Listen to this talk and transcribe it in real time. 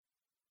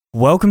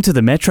Welcome to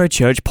the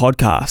Metrochurch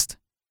podcast.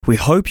 We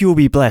hope you will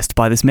be blessed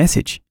by this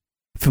message.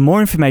 For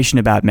more information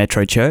about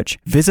Metrochurch,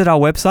 visit our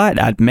website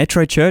at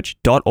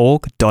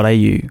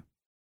metrochurch.org.au.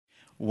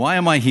 Why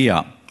am I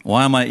here?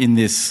 Why am I in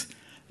this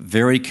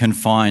very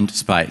confined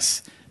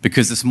space?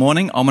 Because this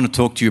morning I'm going to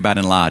talk to you about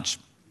Enlarge.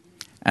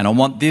 And I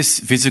want this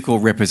physical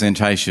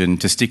representation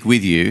to stick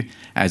with you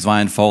as I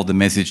unfold the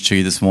message to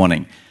you this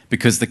morning.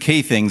 Because the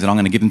key things, and I'm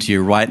going to give them to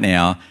you right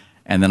now,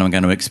 and then I'm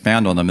going to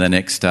expound on them in the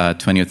next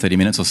 20 or 30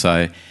 minutes or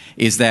so,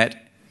 is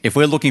that if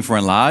we're looking for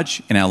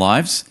Enlarge in our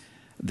lives,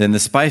 then the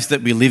space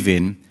that we live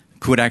in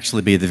could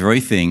actually be the very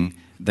thing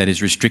that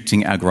is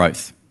restricting our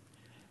growth.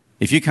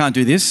 If you can't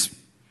do this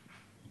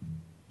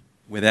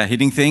without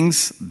hitting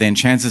things, then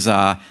chances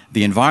are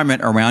the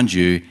environment around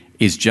you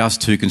is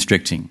just too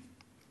constricting.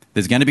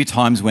 There's going to be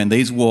times when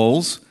these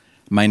walls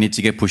may need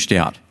to get pushed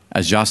out,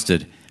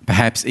 adjusted,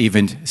 perhaps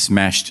even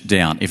smashed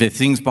down. If there are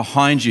things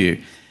behind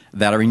you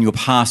that are in your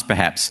past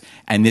perhaps,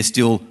 and they're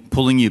still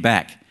pulling you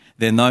back,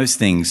 then those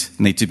things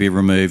need to be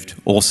removed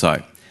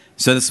also.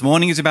 So this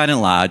morning is about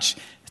Enlarge,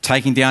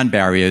 taking down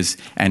barriers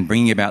and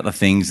bringing about the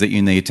things that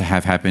you need to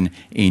have happen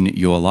in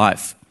your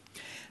life.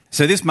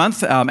 So this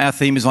month, our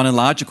theme is on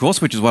Enlarge, of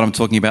course, which is what I'm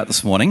talking about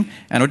this morning.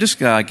 And I'll just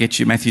get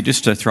you, Matthew,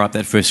 just to throw up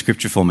that first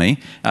scripture for me.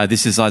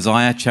 This is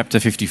Isaiah chapter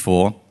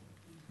 54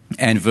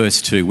 and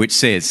verse 2, which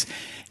says,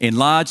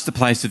 "Enlarge the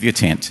place of your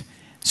tent,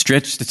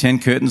 stretch the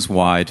tent curtains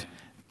wide,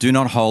 do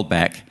not hold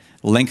back,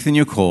 lengthen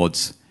your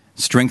cords,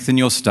 strengthen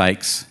your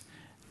stakes,"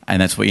 and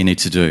that's what you need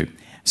to do.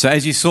 So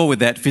as you saw with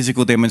that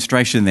physical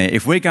demonstration there,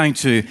 if we're going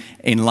to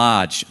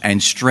enlarge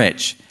and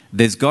stretch,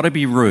 there's got to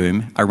be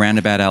room around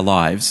about our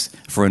lives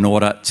for in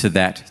order to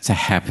that to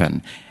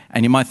happen.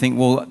 And you might think,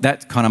 well,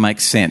 that kind of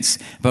makes sense.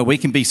 But we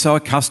can be so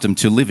accustomed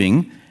to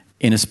living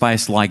in a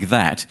space like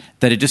that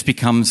it just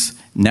becomes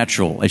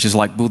natural. It's just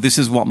like, well, this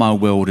is what my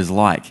world is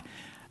like.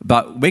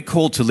 But we're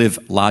called to live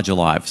larger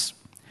lives.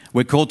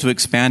 We're called to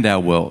expand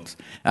our world.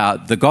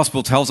 The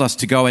gospel tells us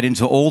to go out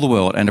into all the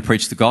world and to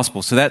preach the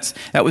gospel. So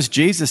that was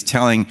Jesus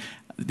telling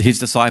his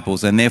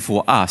disciples, and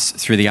therefore us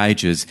through the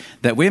ages,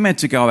 that we're meant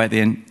to go out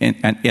there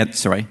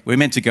we're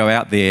meant to go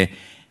out there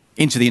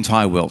into the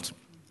entire world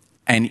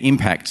and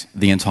impact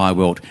the entire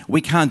world.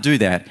 We can't do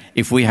that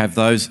if we have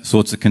those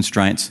sorts of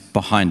constraints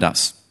behind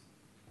us.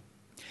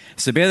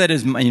 So bear that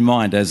in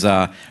mind as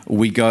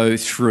we go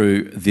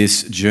through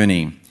this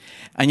journey.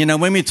 And you know,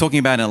 when we're talking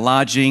about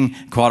enlarging,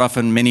 quite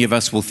often many of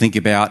us will think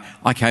about,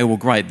 okay, well,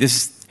 great,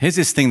 here's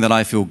this thing that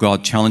I feel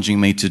God challenging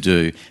me to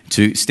do,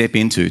 to step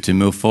into, to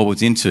move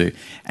forwards into.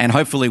 And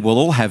hopefully we'll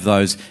all have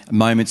those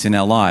moments in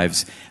our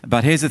lives.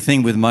 But here's the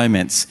thing with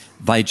moments,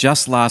 they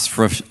just last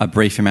for a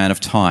brief amount of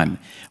time.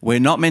 We're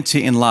not meant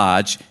to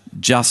enlarge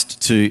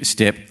just to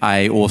step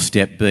A or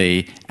step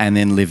B and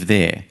then live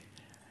there.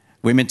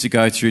 We're meant to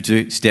go through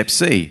to step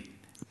C,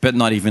 but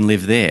not even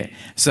live there.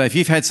 So if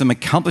you've had some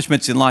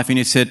accomplishments in life and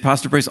you said,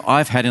 Pastor Bruce,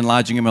 I've had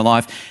enlarging in my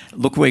life,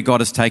 look where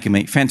God has taken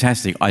me,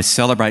 fantastic, I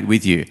celebrate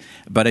with you.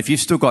 But if you've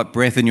still got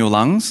breath in your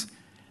lungs,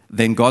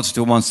 then God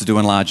still wants to do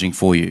enlarging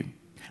for you.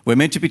 We're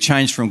meant to be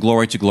changed from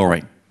glory to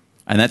glory,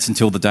 and that's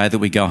until the day that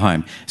we go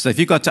home. So if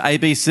you got to A,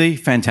 B, C,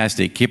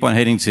 fantastic, keep on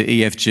heading to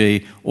E, F,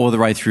 G, all the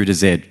way through to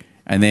Z,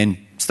 and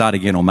then start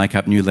again or make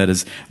up new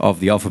letters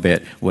of the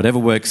alphabet, whatever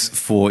works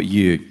for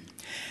you.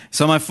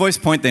 So my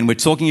first point then, we're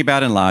talking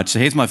about Enlarge. So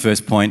here's my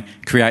first point,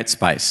 create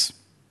space.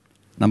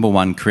 Number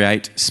one,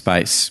 create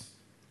space.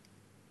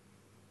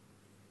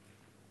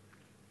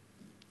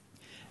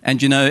 And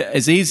you know,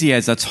 as easy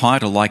as a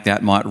title like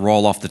that might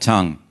roll off the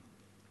tongue,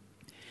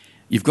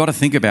 you've got to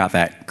think about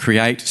that.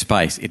 Create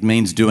space. It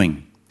means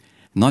doing.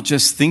 Not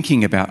just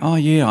thinking about, oh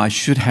yeah, I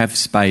should have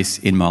space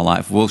in my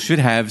life. Well, should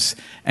haves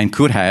and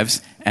could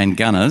haves and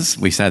gunners,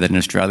 we say that in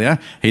Australia.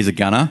 He's a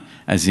gunner,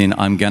 as in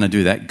I'm going to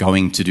do that,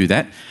 going to do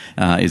that,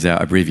 is our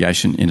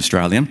abbreviation in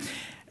Australian.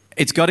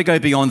 It's got to go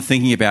beyond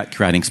thinking about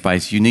creating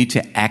space. You need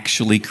to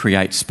actually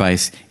create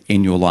space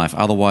in your life.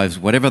 Otherwise,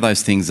 whatever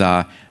those things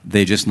are,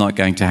 they're just not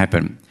going to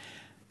happen.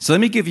 So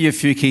let me give you a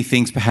few key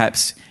things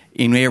perhaps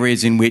in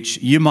areas in which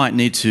you might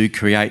need to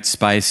create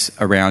space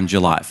around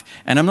your life.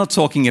 And I'm not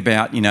talking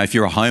about, if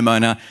you're a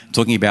homeowner,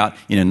 talking about,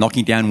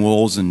 knocking down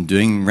walls and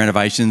doing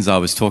renovations. I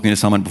was talking to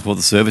someone before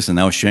the service and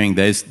they were sharing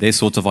their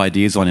sorts of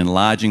ideas on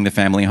enlarging the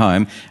family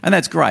home, and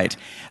that's great.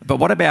 But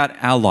what about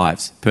our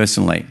lives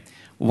personally?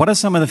 What are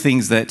some of the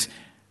things that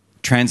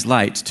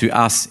translate to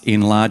us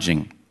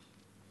enlarging?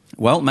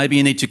 Well, maybe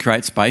you need to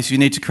create space. You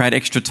need to create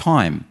extra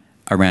time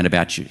around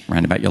about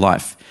your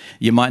life.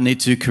 You might need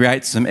to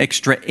create some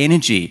extra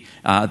energy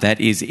that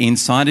is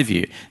inside of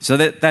you. So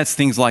that's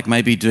things like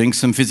maybe doing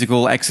some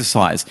physical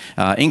exercise,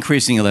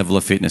 increasing a level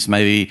of fitness,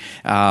 maybe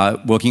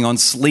working on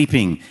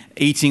sleeping,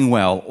 eating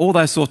well, all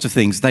those sorts of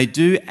things. They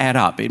do add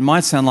up. It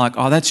might sound like,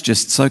 oh, that's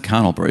just so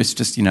carnal, Bruce.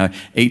 Just,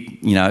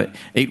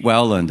 eat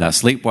well and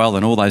sleep well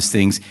and all those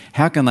things.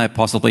 How can they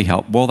possibly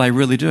help? Well, they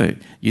really do.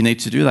 You need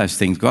to do those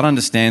things. God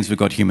understands we've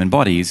got human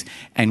bodies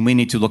and we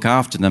need to look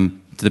after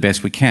them to the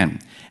best we can.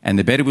 And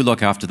the better we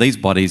look after these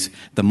bodies,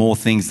 the more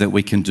things that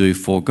we can do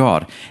for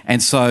God.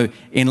 And so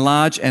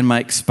enlarge and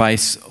make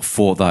space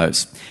for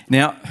those.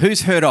 Now,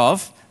 who's heard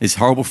of this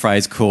horrible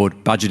phrase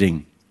called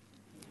budgeting?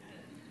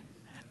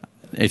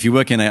 If you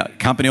work in a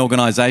company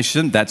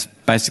organisation, that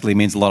basically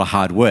means a lot of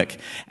hard work.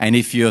 And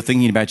if you're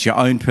thinking about your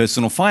own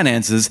personal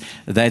finances,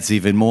 that's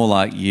even more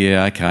like,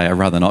 yeah, okay, I'd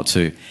rather not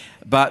to.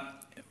 But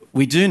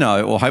we do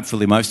know, or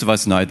hopefully most of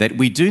us know, that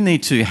we do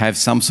need to have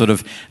some sort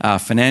of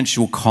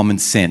financial common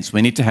sense.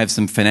 We need to have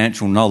some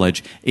financial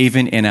knowledge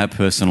even in our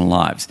personal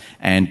lives.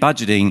 And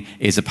budgeting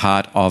is a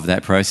part of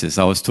that process.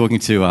 I was talking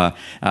to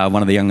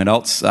one of the young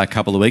adults a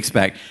couple of weeks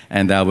back,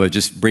 and they were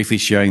just briefly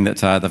sharing that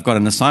they've got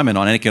an assignment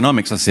on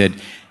economics. I said,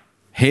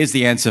 here's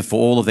the answer for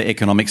all of the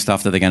economic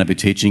stuff that they're going to be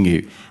teaching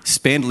you.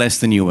 Spend less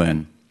than you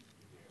earn.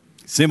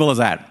 Simple as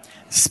that.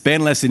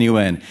 Spend less than you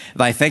earn.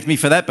 They thanked me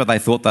for that, but they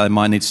thought they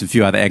might need a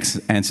few other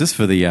answers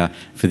for the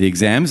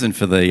exams and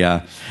for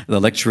the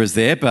lecturers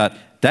there. But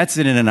that's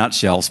it in a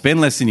nutshell.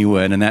 Spend less than you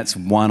earn, and that's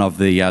one of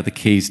the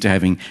keys to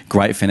having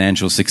great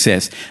financial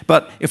success.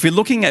 But if we're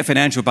looking at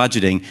financial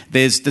budgeting,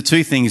 there's the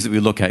two things that we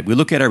look at. We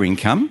look at our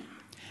income,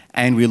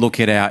 and we look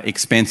at our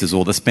expenses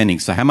or the spending.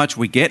 So how much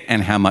we get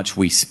and how much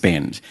we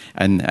spend.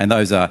 And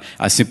those are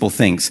simple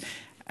things.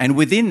 And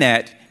within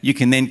that, you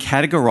can then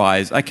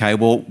categorise, okay,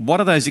 well, what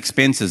are those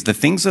expenses? The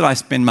things that I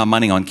spend my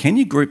money on, can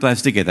you group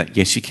those together?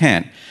 Yes, you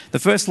can. The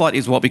first lot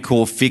is what we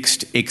call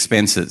fixed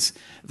expenses.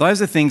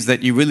 Those are things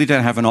that you really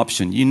don't have an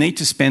option. You need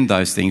to spend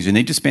those things. You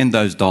need to spend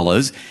those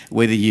dollars,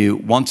 whether you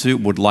want to,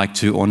 would like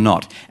to, or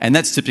not. And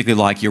that's typically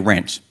like your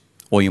rent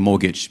or your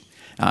mortgage.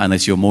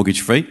 Unless you're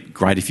mortgage-free,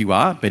 great if you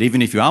are. But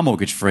even if you are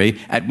mortgage-free,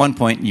 at one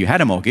point you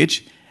had a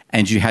mortgage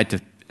and you had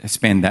to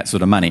spend that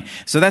sort of money.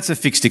 So that's a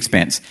fixed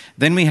expense.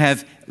 Then we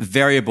have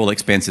variable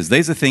expenses.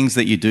 These are things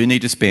that you do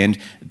need to spend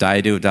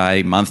day to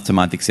day, month to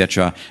month,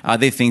 etc.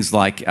 They're things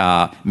like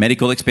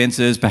medical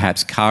expenses,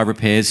 perhaps car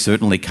repairs,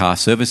 certainly car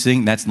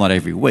servicing. That's not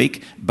every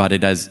week, but it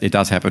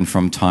does happen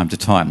from time to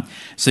time.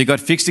 So you've got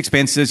fixed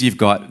expenses, you've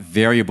got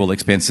variable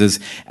expenses,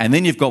 and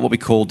then you've got what we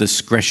call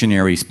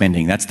discretionary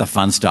spending. That's the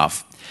fun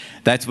stuff.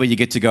 That's where you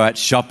get to go out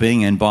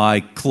shopping and buy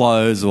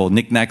clothes or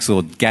knickknacks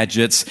or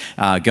gadgets,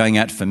 going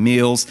out for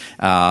meals,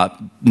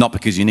 not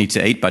because you need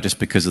to eat, but just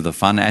because of the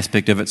fun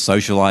aspect of it,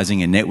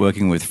 socialising and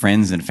networking with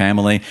friends and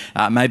family,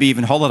 maybe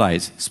even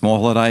holidays,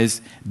 small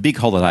holidays, big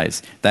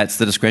holidays. That's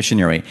the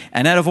discretionary.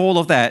 And out of all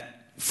of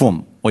that,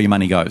 all your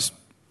money goes.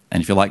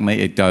 And if you're like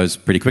me, it goes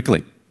pretty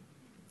quickly.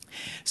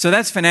 So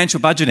that's financial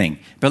budgeting.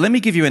 But let me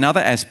give you another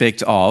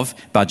aspect of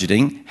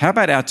budgeting. How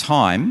about our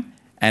time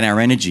and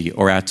our energy,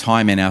 or our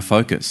time and our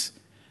focus?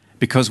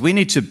 Because we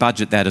need to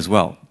budget that as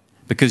well.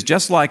 Because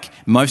just like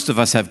most of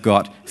us have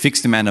got a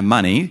fixed amount of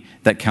money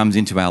that comes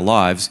into our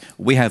lives,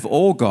 we have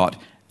all got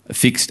a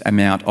fixed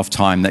amount of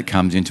time that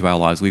comes into our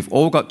lives. We've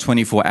all got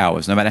 24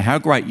 hours. No matter how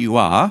great you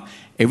are,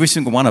 every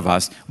single one of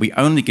us, we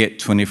only get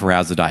 24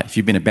 hours a day. If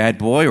you've been a bad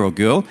boy or a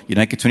girl, you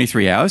don't get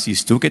 23 hours, you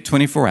still get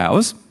 24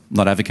 hours.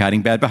 Not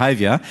advocating bad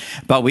behaviour,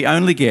 but we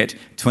only get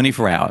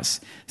 24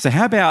 hours. So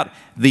how about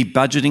the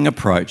budgeting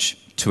approach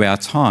to our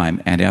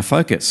time and our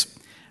focus?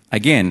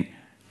 Again,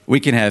 we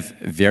can have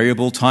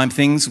variable time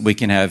things, we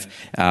can have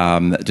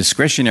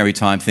discretionary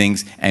time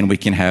things, and we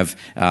can have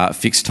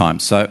fixed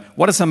times. So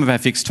what are some of our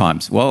fixed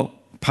times? Well,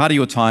 part of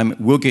your time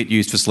will get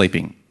used for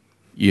sleeping.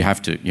 You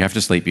have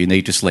to sleep, you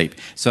need to sleep.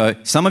 So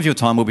some of your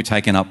time will be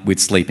taken up with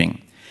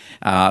sleeping.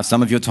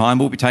 Some of your time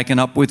will be taken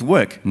up with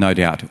work, no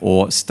doubt,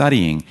 or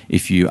studying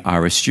if you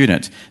are a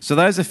student. So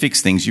those are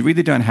fixed things. You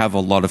really don't have a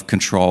lot of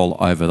control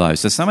over those.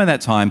 So some of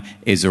that time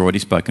is already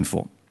spoken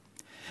for.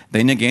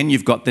 Then again,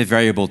 you've got the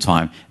variable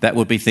time. That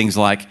would be things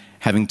like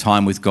having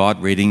time with God,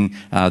 reading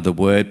the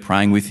Word,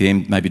 praying with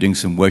Him, maybe doing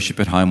some worship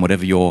at home,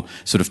 whatever your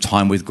sort of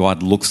time with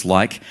God looks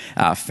like.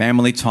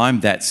 Family time,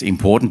 that's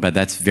important, but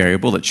that's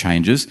variable. It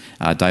changes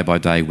day by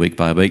day, week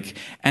by week.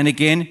 And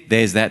again,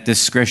 there's that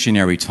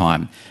discretionary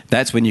time.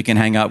 That's when you can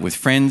hang out with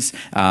friends,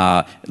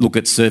 look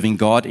at serving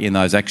God in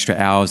those extra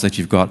hours that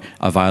you've got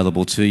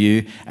available to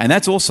you. And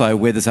that's also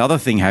where this other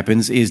thing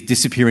happens, is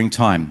disappearing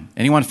time.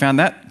 Anyone found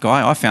that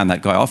guy? I found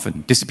that guy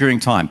often. Disappearing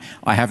time.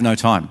 I have no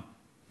time.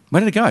 Where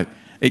did it go?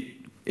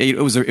 It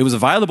was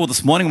available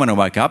this morning when I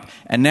woke up,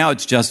 and now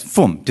it's just,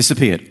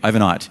 disappeared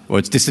overnight, or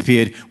it's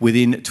disappeared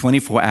within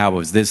 24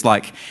 hours. There's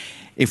like,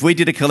 if we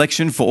did a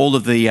collection for all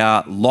of the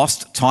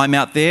lost time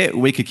out there,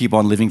 we could keep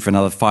on living for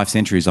another 5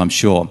 centuries, I'm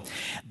sure.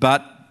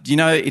 But,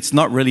 it's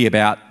not really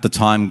about the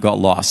time got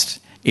lost.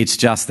 It's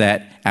just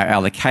that our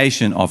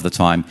allocation of the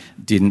time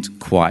didn't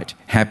quite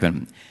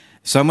happen.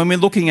 So when we're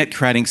looking at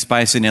creating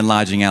space and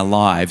enlarging our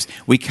lives,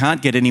 we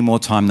can't get any more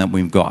time than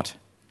we've got.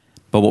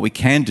 But what we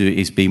can do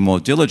is be more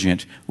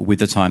diligent with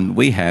the time that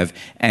we have,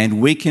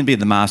 and we can be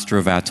the master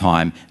of our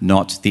time,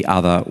 not the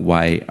other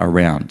way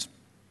around.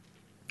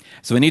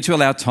 So we need to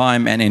allow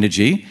time and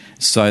energy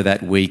so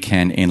that we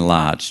can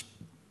enlarge.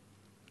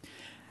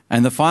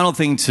 And the final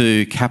thing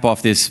to cap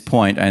off this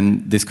point,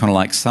 and this kind of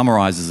like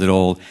summarizes it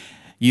all,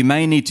 you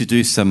may need to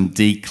do some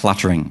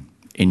decluttering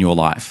in your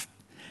life.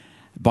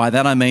 By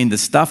that I mean the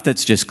stuff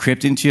that's just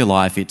crept into your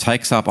life. It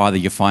takes up either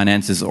your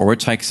finances, or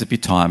it takes up your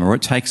time, or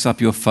it takes up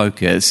your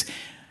focus.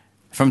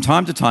 From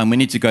time to time, we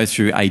need to go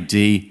through a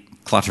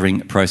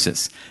decluttering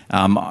process.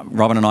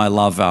 Robin and I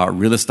love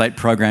real estate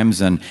programs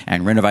and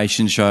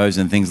renovation shows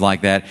and things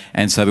like that.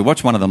 And so we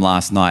watched one of them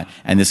last night,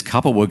 and this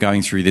couple were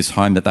going through this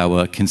home that they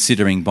were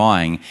considering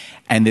buying.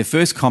 And their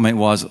first comment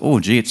was, "Oh,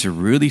 gee, it's a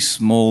really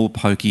small,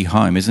 pokey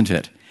home, isn't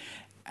it?"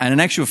 And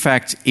in actual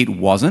fact, it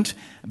wasn't.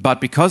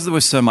 But because there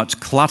was so much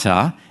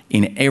clutter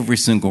in every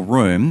single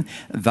room,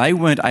 they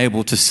weren't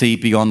able to see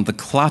beyond the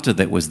clutter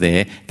that was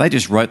there. They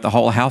just wrote the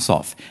whole house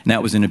off. Now,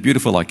 it was in a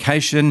beautiful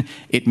location.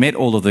 It met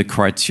all of the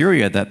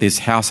criteria that this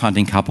house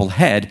hunting couple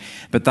had,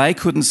 but they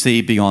couldn't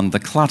see beyond the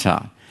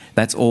clutter.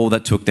 That's all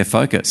that took their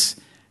focus.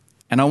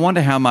 And I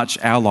wonder how much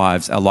our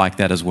lives are like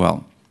that as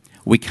well.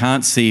 We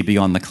can't see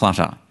beyond the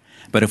clutter.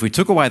 But if we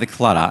took away the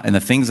clutter and the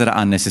things that are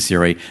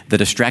unnecessary, the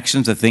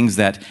distractions, the things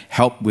that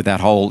help with that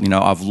whole,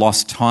 I've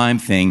lost time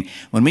thing,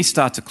 when we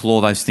start to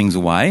claw those things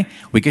away,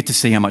 we get to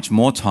see how much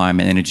more time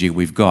and energy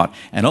we've got.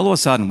 And all of a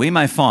sudden, we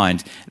may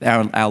find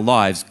our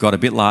lives got a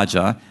bit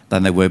larger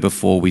than they were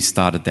before we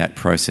started that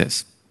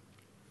process.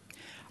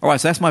 All right,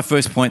 so that's my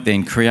first point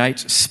then, create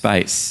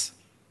space.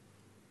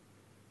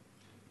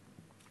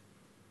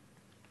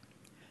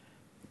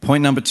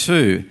 Point number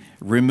 2,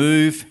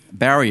 remove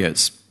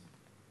barriers.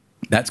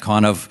 That's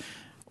kind of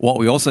what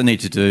we also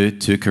need to do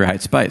to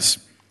create space.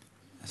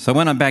 So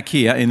when I'm back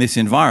here in this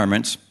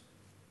environment,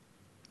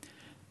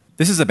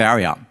 this is a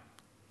barrier.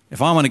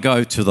 If I want to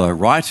go to the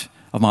right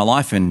of my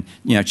life and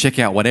check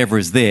out whatever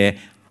is there,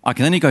 I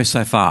can only go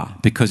so far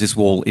because this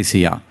wall is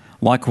here.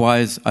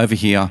 Likewise, over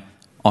here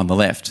on the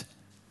left.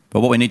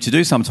 But what we need to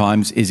do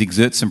sometimes is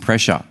exert some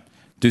pressure,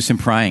 do some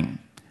praying,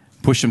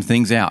 push some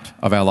things out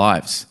of our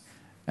lives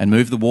and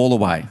move the wall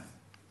away.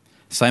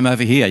 Same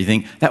over here. You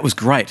think, that was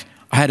great.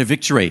 I had a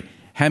victory.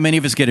 How many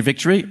of us get a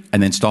victory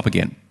and then stop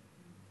again?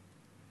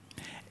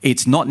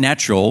 It's not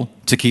natural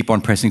to keep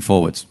on pressing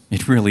forwards.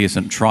 It really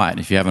isn't. Try it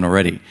if you haven't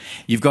already.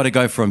 You've got to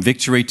go from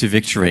victory to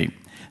victory.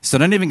 So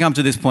don't even come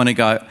to this point and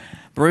go,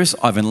 "Bruce,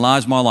 I've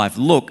enlarged my life.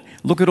 Look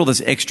at all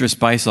this extra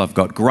space I've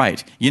got.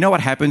 Great." You know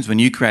what happens when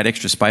you create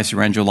extra space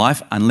around your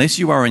life? Unless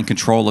you are in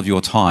control of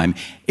your time,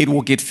 it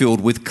will get filled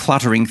with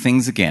cluttering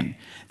things again.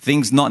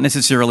 Things not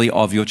necessarily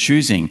of your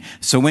choosing.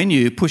 So when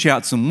you push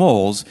out some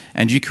walls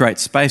and you create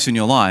space in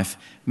your life,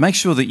 make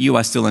sure that you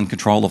are still in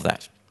control of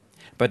that.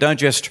 But don't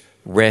just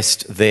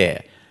rest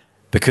there,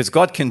 because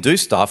God can do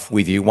stuff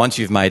with you once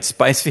you've made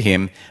space for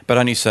him, but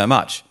only so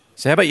much.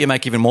 So how about you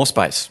make even more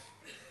space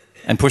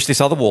and push this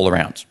other wall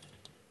around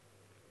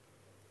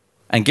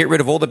and get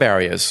rid of all the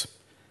barriers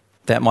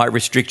that might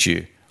restrict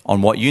you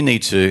on what you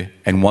need to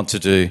and want to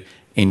do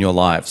in your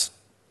lives.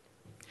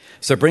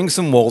 So bring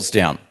some walls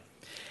down.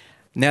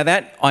 Now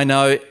that, I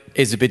know,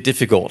 is a bit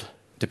difficult,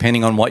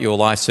 depending on what your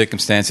life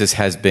circumstances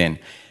has been.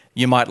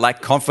 You might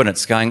lack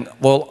confidence going,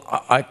 "Well,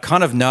 I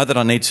kind of know that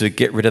I need to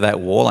get rid of that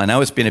wall. I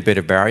know it's been a bit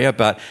of a barrier,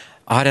 but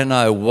I don't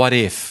know, what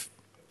if?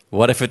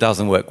 What if it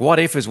doesn't work?" What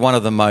if is one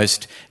of the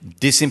most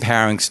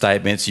disempowering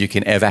statements you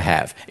can ever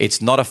have.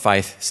 It's not a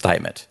faith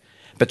statement.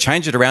 But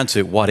change it around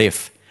to what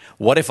if?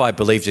 What if I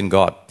believed in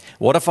God?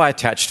 What if I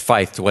attached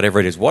faith to whatever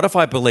it is? What if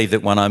I believe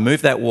that when I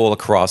move that wall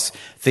across,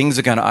 things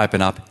are going to open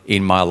up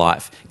in my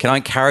life? Can I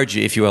encourage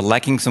you, if you are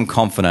lacking some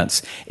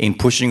confidence in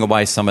pushing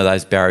away some of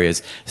those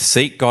barriers,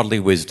 seek godly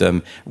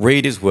wisdom,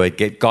 read his word,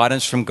 get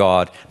guidance from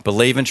God,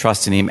 believe and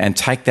trust in him, and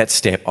take that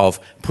step of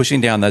pushing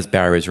down those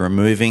barriers,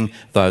 removing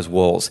those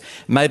walls.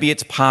 Maybe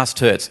it's past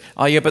hurts.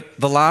 "Oh yeah, but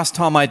the last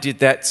time I did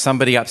that,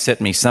 somebody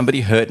upset me,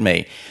 somebody hurt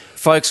me."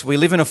 Folks, we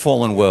live in a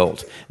fallen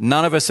world.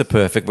 None of us are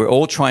perfect. We're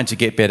all trying to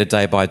get better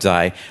day by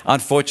day.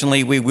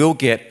 Unfortunately, we will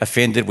get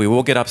offended, we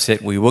will get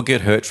upset, we will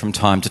get hurt from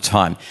time to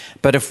time.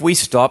 But if we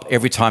stop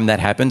every time that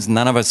happens,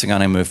 none of us are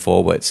going to move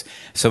forwards.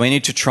 So we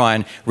need to try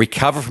and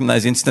recover from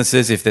those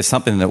instances. If there's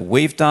something that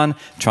we've done,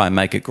 try and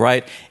make it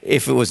great.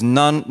 If it was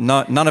none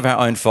of our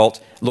own fault,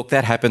 look,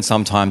 that happens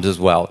sometimes as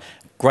well.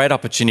 Great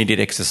opportunity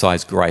to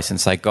exercise grace and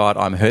say, "God,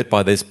 I'm hurt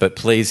by this, but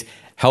please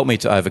help me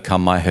to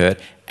overcome my hurt,"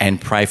 and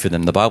pray for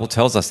them. The Bible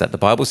tells us that. The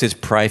Bible says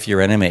pray for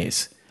your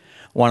enemies.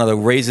 One of the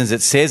reasons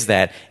it says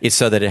that is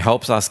so that it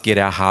helps us get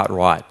our heart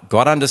right.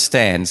 God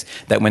understands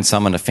that when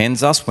someone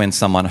offends us, when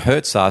someone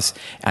hurts us,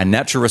 our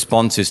natural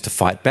response is to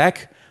fight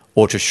back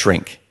or to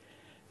shrink.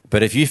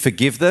 But if you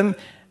forgive them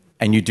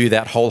and you do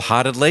that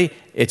wholeheartedly,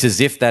 it's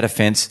as if that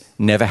offense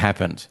never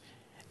happened.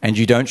 And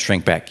you don't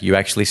shrink back, you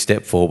actually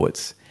step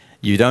forwards.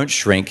 You don't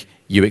shrink,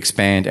 you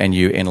expand and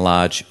you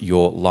enlarge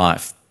your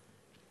life.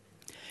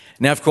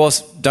 Now, of course,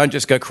 don't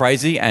just go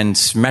crazy and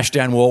smash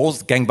down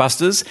walls,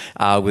 gangbusters,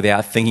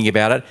 without thinking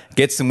about it.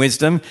 Get some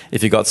wisdom.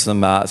 If you've got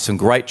some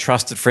great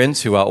trusted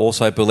friends who are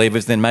also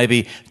believers, then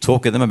maybe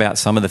talk to them about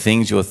some of the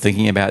things you're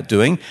thinking about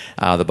doing.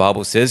 The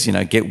Bible says,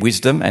 get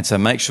wisdom, and so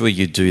make sure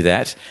you do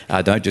that.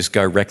 Don't just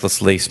go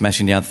recklessly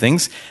smashing down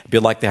things. A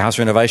bit like the house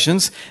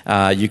renovations,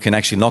 you can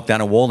actually knock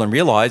down a wall and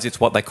realise it's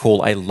what they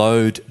call a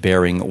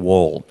load-bearing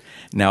wall.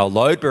 Now, a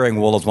load-bearing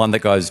wall is one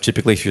that goes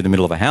typically through the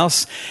middle of a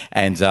house,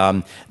 and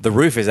the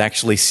roof is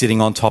actually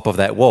sitting on top of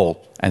that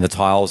wall, and the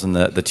tiles and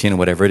the tin or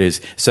whatever it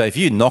is. So if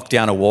you knock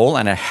down a wall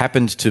and it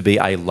happens to be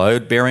a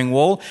load-bearing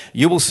wall,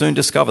 you will soon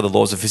discover the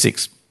laws of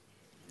physics,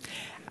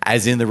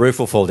 as in the roof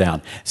will fall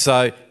down.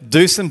 So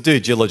do some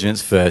due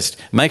diligence first.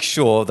 Make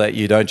sure that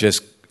you don't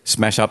just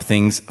smash up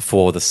things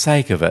for the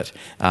sake of it,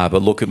 but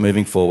look at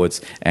moving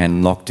forwards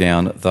and knock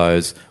down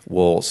those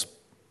walls.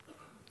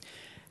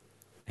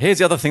 Here's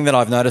the other thing that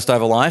I've noticed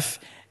over life.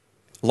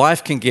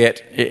 Life can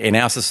get, in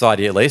our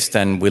society at least,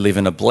 and we live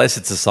in a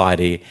blessed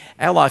society,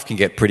 our life can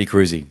get pretty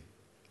cruisy,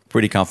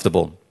 pretty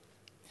comfortable.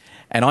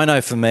 And I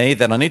know for me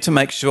that I need to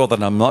make sure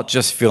that I'm not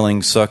just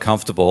feeling so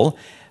comfortable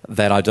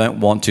that I don't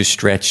want to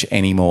stretch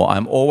anymore.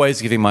 I'm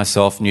always giving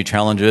myself new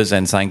challenges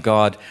and saying,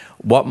 God,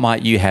 what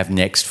might you have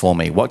next for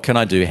me? What can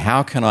I do?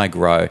 How can I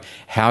grow?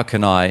 How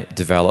can I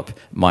develop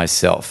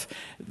myself?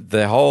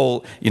 The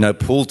whole,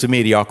 pull to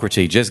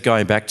mediocrity, just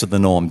going back to the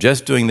norm,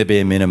 just doing the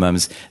bare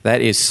minimums,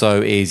 that is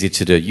so easy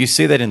to do. You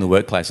see that in the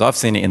workplace. I've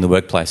seen it in the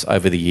workplace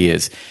over the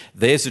years.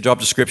 There's the job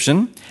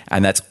description,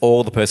 and that's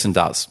all the person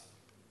does.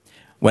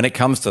 When it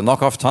comes to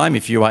knock-off time,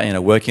 if you are in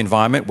a work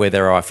environment where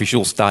there are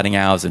official starting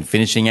hours and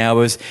finishing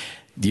hours,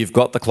 you've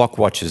got the clock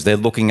watchers. They're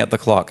looking at the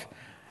clock.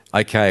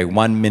 Okay,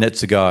 1 minute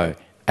to go,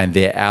 and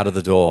they're out of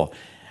the door.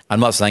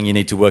 I'm not saying you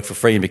need to work for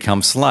free and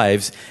become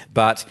slaves,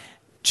 but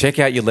check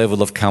out your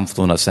level of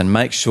comfortableness and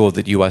make sure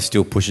that you are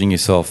still pushing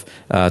yourself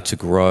to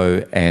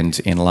grow and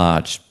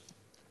enlarge.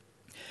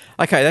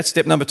 Okay, that's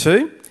step number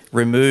 2,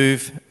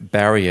 remove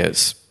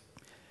barriers.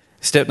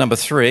 Step number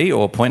 3,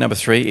 or point number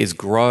 3, is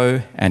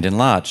grow and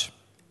enlarge.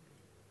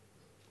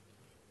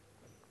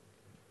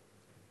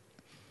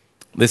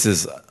 This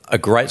is a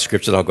great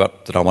scripture that I've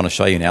got that I want to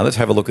show you now. Let's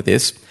have a look at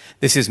this.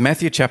 This is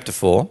Matthew chapter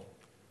 4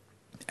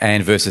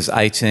 and verses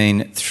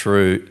 18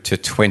 through to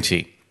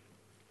 20.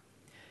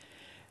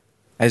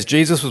 As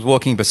Jesus was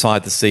walking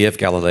beside the Sea of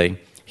Galilee,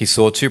 he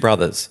saw 2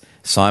 brothers,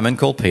 Simon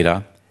called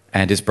Peter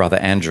and his brother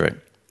Andrew.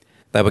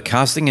 They were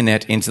casting a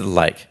net into the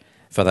lake,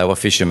 for they were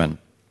fishermen.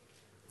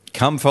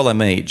 "Come follow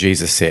me,"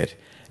 Jesus said,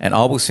 "and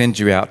I will send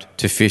you out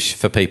to fish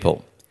for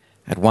people."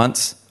 At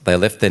once they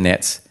left their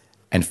nets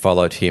and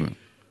followed him.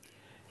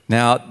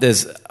 Now,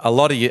 there's a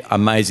lot of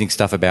amazing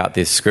stuff about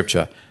this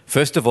scripture.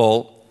 First of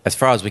all, as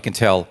far as we can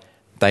tell,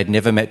 they'd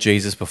never met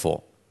Jesus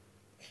before.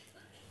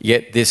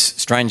 Yet this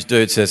strange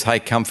dude says, "Hey,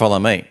 come follow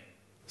me."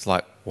 It's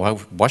like,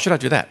 why should I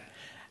do that?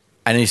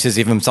 And he says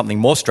even something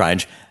more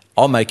strange,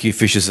 "I'll make you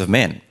fishers of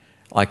men."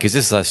 Like, is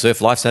this a surf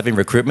lifesaving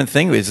recruitment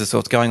thing? Is this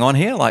what's going on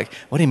here? Like,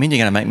 what do you mean you're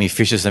going to make me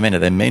fishers of men? Are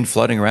there men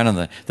floating around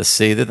in the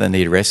sea that they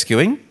need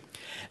rescuing?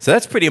 So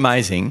that's pretty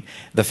amazing,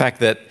 the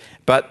fact that,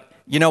 but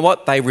you know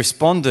what? They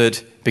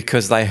responded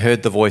because they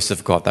heard the voice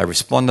of God. They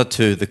responded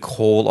to the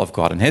call of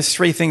God. And here's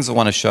 3 things I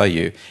want to show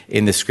you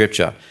in this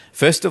scripture.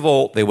 First of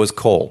all, there was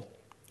call.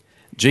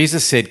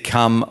 Jesus said,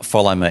 "Come,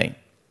 follow me."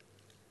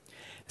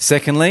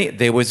 Secondly,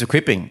 there was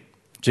equipping.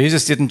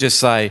 Jesus didn't just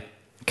say,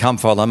 "Come,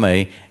 follow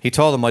me." He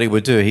told them what he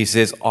would do. He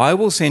says, "I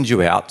will send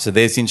you out." So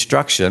there's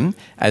instruction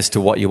as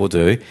to what you will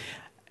do.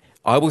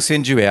 "I will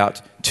send you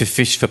out to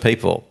fish for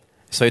people."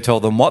 So he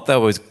told them what they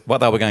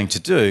were going to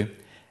do,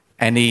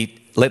 and he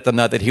let them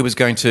know that he was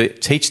going to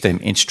teach them,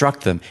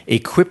 instruct them,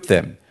 equip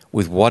them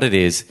with what it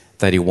is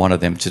that he wanted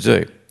them to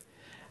do.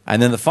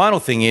 And then the final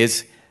thing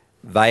is,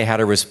 they had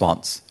a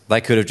response.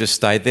 They could have just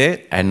stayed there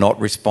and not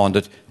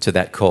responded to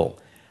that call.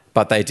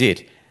 But they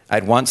did.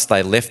 At once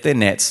they left their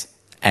nets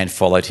and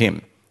followed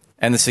him.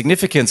 And the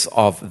significance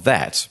of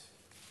that,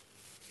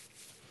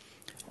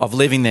 of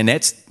leaving their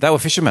nets, they were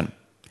fishermen.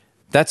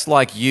 That's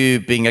like you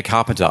being a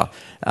carpenter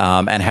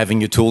and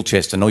having your tool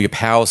chest and all your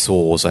power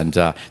saws and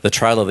the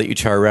trailer that you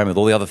tow around with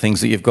all the other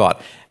things that you've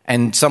got.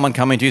 And someone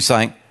coming to you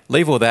saying,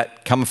 "Leave all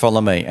that, come and follow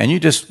me." And you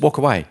just walk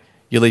away.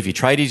 You leave your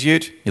tradies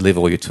ute, you leave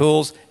all your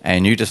tools,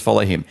 and you just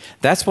follow him.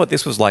 That's what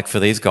this was like for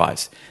these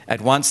guys.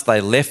 At once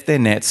they left their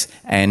nets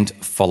and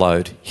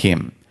followed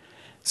him.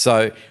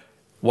 So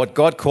what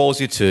God calls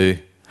you to,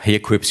 he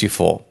equips you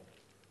for.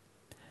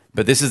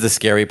 But this is the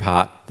scary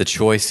part. The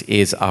choice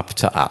is up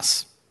to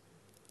us.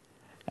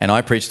 And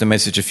I preached a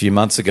message a few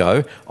months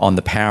ago on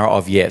the power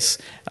of yes.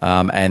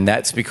 And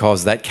that's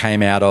because that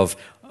came out of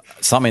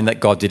something that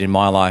God did in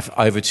my life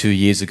over 2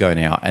 years ago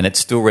now, and it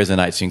still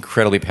resonates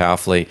incredibly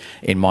powerfully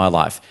in my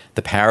life,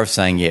 the power of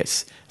saying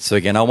yes. So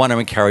again, I want to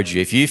encourage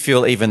you, if you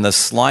feel even the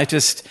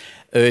slightest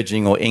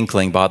urging or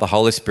inkling by the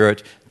Holy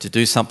Spirit to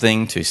do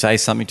something, to say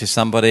something to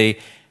somebody,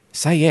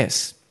 say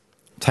yes.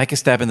 Take a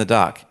stab in the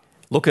dark.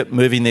 Look at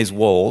moving these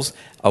walls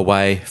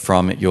away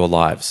from your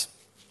lives.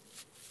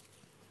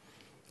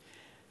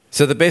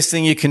 So the best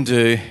thing you can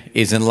do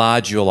is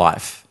enlarge your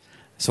life.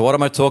 So what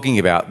am I talking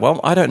about? Well,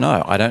 I don't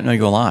know. I don't know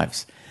your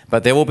lives.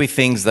 But there will be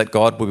things that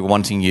God will be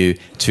wanting you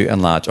to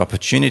enlarge,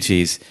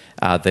 opportunities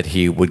that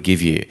he would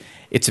give you.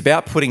 It's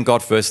about putting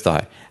God first,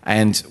 though.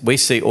 And we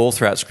see all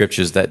throughout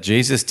Scriptures that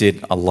Jesus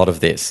did a lot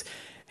of this.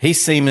 He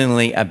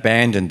seemingly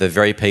abandoned the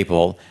very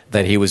people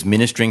that he was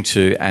ministering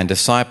to and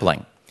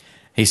discipling.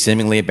 He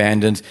seemingly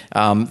abandoned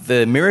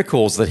the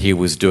miracles that he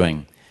was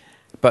doing.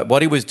 But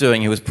what he was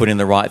doing, he was putting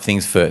the right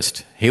things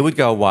first. He would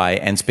go away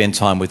and spend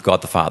time with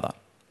God the Father,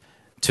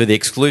 to the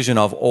exclusion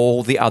of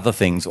all the other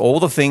things, all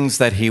the things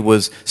that he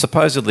was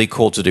supposedly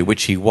called to do,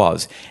 which he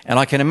was. And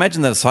I can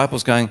imagine the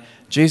disciples going,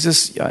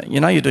 Jesus, you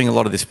know you're doing a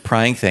lot of this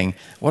praying thing.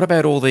 What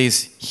about all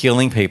these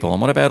healing people? And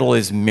what about all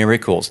these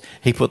miracles?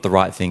 He put the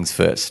right things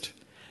first.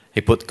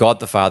 He put God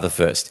the Father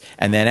first.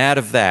 And then out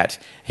of that,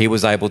 he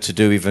was able to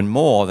do even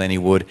more than he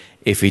would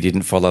if he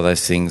didn't follow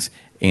those things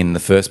in the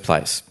first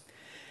place.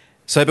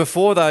 So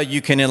before, though,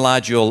 you can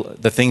enlarge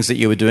the things that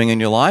you were doing in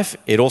your life,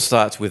 it all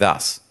starts with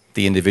us,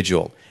 the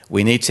individual.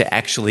 We need to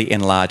actually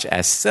enlarge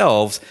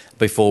ourselves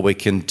before we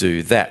can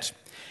do that.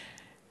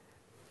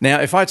 Now,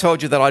 if I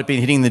told you that I'd been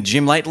hitting the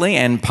gym lately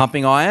and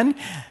pumping iron,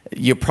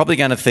 you're probably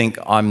going to think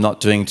I'm not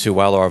doing too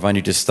well or I've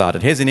only just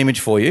started. Here's an image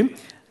for you,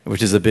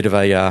 which is a bit of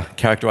a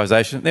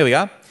characterisation. There we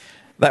are.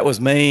 That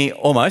was me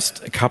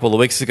almost a couple of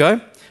weeks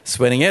ago,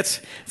 sweating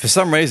it. For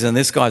some reason,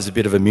 this guy's a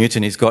bit of a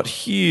mutant. He's got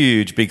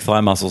huge, big thigh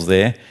muscles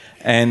there.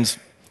 And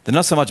they're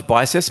not so much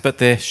biceps, but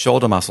they're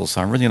shoulder muscles.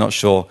 So I'm really not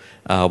sure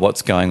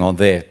what's going on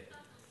there.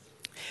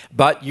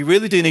 But you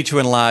really do need to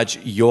enlarge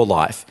your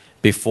life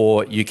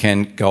before you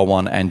can go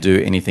on and do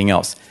anything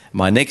else.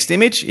 My next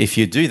image, if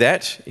you do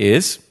that,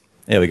 is...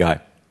 There we go.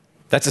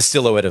 That's a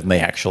silhouette of me,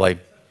 actually.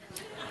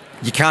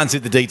 You can't see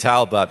the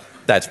detail, but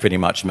that's pretty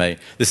much me.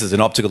 This is an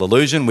optical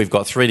illusion. We've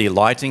got 3D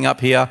lighting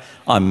up here.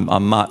 I'm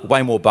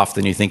way more buff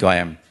than you think I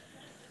am.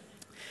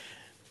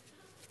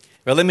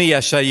 Well, let me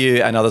show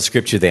you another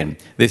scripture then.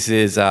 This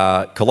is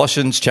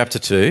Colossians chapter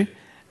 2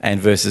 and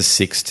verses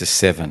 6 to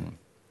 7.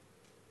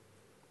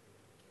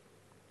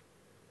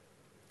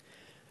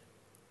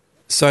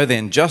 So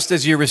then, just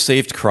as you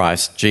received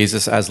Christ,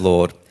 Jesus as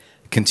Lord,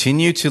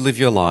 continue to live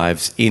your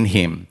lives in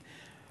him,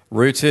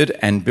 rooted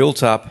and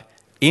built up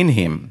in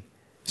him,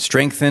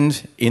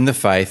 strengthened in the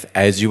faith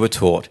as you were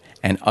taught,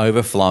 and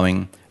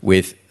overflowing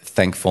with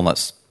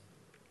thankfulness.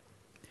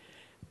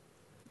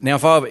 Now,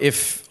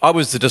 if I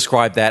was to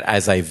describe that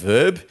as a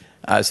verb,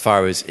 as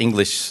far as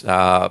English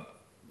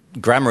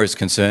grammar is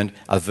concerned,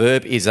 a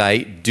verb is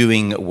a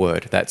doing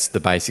word. That's the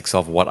basics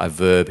of what a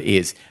verb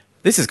is.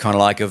 This is kind of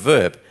like a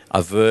verb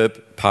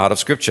part of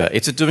Scripture.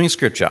 It's a doing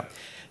Scripture.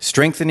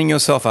 Strengthening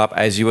yourself up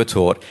as you were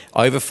taught,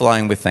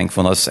 overflowing with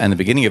thankfulness, and the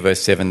beginning of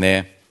verse 7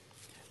 there,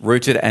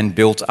 rooted and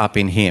built up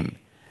in him.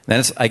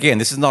 Then again,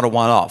 this is not a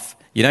one-off.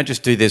 You don't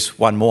just do this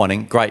one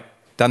morning. Great,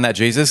 done that,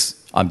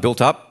 Jesus, I'm built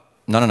up.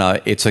 No.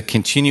 It's a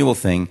continual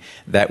thing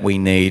that we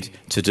need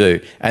to do.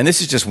 And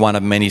this is just one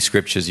of many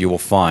scriptures you will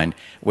find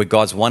where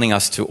God's wanting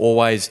us to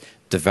always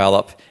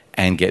develop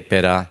and get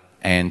better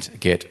and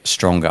get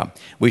stronger.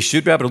 We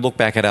should be able to look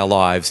back at our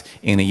lives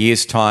in a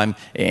year's time,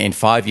 in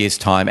 5 years'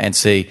 time, and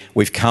see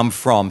we've come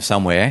from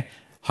somewhere,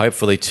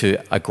 hopefully to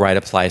a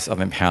greater place of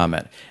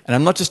empowerment. And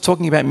I'm not just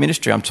talking about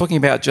ministry. I'm talking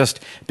about just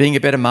being a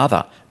better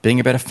mother, being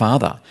a better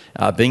father,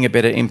 being a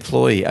better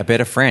employee, a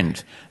better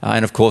friend,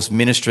 and of course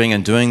ministering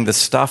and doing the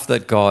stuff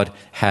that God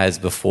has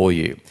before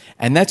you.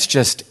 And that's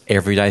just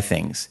everyday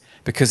things,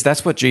 because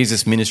that's what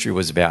Jesus' ministry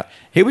was about.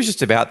 He was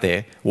just about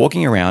there,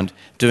 walking around,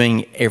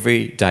 doing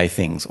everyday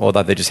things,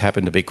 although there just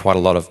happened to be quite a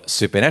lot of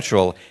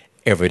supernatural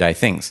everyday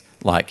things,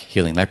 like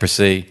healing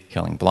leprosy,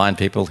 healing blind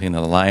people, healing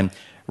the lame,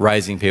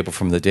 raising people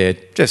from the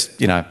dead, just,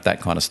 that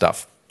kind of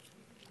stuff.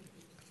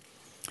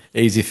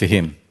 Easy for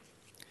him.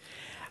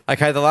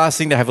 Okay, the last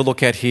thing to have a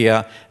look at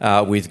here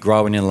with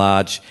Grow and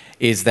Enlarge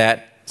is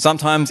that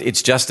sometimes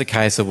it's just a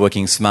case of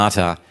working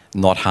smarter,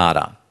 not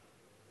harder.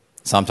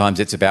 Sometimes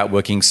it's about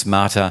working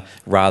smarter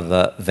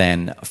rather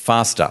than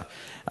faster.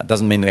 It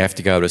doesn't mean we have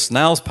to go at a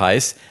snail's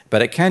pace,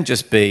 but it can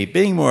just be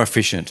being more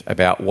efficient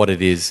about what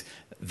it is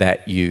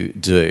that you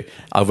do.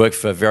 I've worked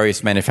for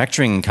various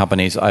manufacturing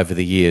companies over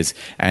the years,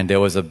 and there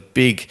was a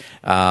big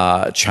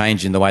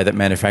change in the way that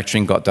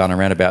manufacturing got done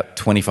around about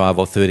 25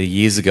 or 30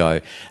 years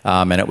ago,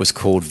 and it was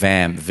called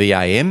VAM,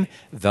 V-A-M,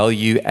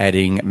 Value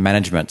Adding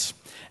Management.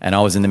 And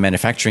I was in the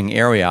manufacturing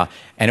area,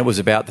 and it was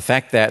about the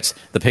fact that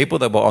the people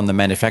that were on the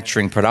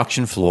manufacturing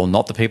production floor,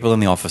 not the people in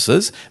the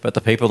offices, but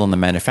the people on the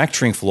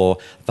manufacturing floor,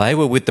 they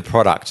were with the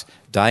product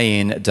day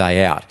in,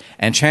 day out.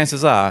 And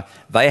chances are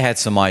they had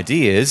some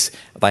ideas,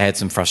 they had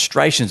some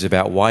frustrations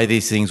about why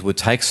these things would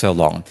take so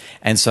long.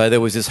 And so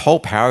there was this whole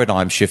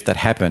paradigm shift that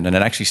happened, and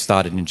it actually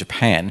started in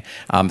Japan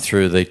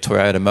through the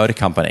Toyota Motor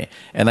Company.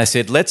 And they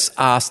said, let's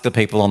ask the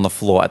people on the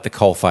floor at the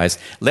coalface,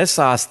 let's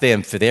ask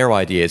them for their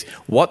ideas.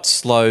 What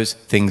slows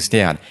things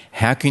down?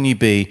 How can you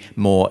be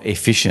more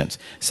efficient?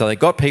 So they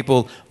got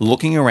people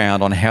looking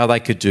around on how they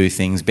could do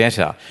things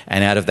better.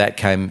 And out of that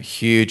came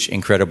huge,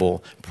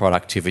 incredible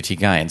productivity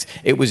gains.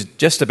 It was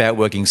just about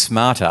working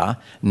smarter,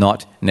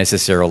 not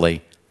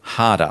necessarily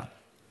harder.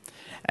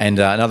 And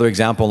another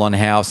example on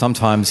how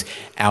sometimes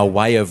our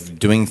way of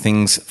doing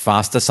things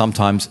faster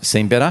sometimes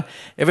seem better.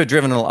 Ever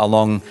driven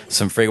along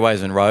some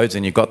freeways and roads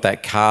and you've got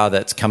that car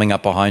that's coming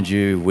up behind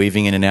you,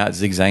 weaving in and out,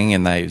 zigzagging,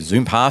 and they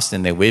zoom past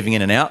and they're weaving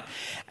in and out,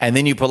 and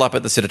then you pull up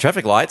at the set of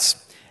traffic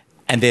lights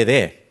and they're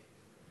there.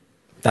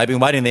 They've been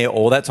waiting there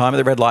all that time at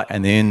the red light,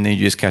 and then you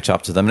just catch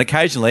up to them. And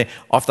occasionally,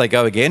 off they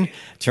go again,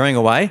 tearing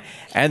away,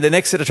 and the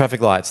next set of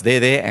traffic lights, they're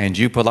there, and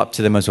you pull up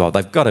to them as well.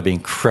 They've got to be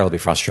incredibly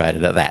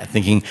frustrated at that,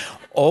 thinking,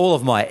 all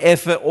of my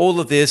effort, all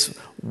of this,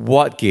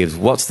 what gives?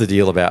 What's the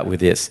deal about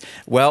with this?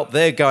 Well,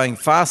 they're going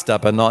faster,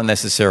 but not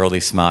necessarily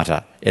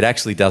smarter. It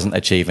actually doesn't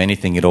achieve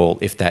anything at all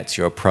if that's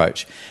your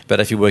approach. But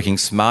if you're working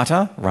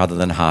smarter rather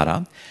than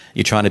harder,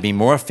 you're trying to be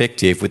more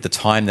effective with the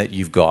time that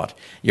you've got.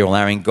 You're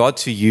allowing God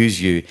to use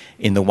you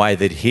in the way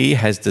that He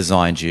has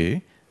designed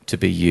you to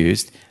be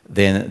used,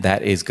 then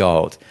that is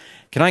gold.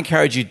 Can I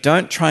encourage you,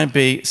 don't try and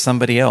be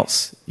somebody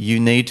else.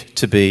 You need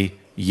to be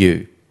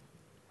you.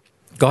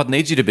 God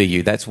needs you to be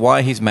you. That's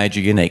why He's made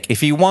you unique.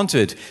 If He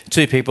wanted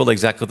two people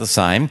exactly the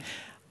same,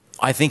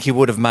 I think He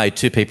would have made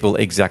two people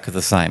exactly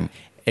the same.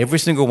 Every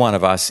single one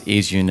of us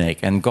is unique,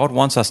 and God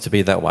wants us to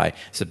be that way.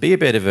 So be a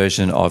better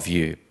version of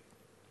you.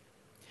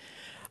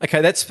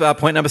 Okay, that's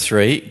point number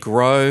 3,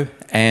 grow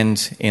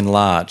and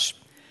enlarge.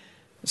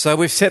 So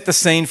we've set the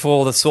scene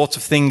for the sorts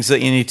of things that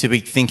you need to be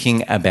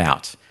thinking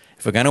about.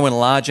 If we're going to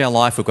enlarge our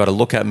life, we've got to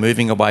look at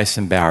moving away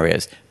some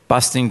barriers,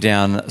 busting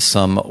down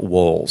some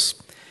walls.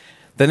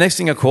 The next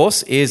thing, of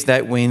course, is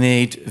that we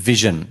need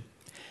vision.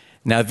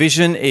 Now,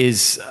 vision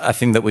is a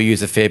thing that we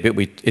use a fair bit.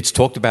 It's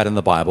talked about in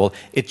the Bible.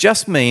 It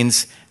just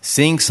means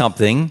seeing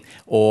something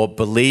or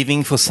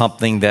believing for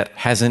something that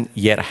hasn't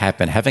yet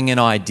happened, having an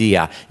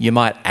idea. You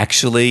might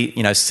actually,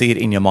 see it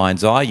in your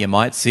mind's eye. You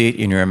might see it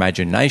in your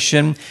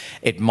imagination.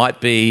 It might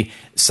be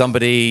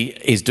somebody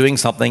is doing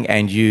something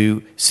and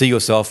you see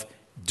yourself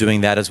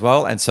doing that as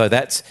well. And so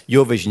that's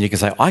your vision. You can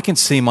say, I can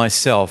see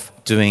myself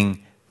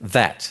doing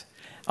that.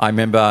 I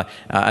remember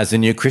as a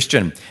new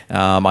Christian,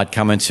 I'd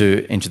come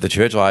into the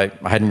church. I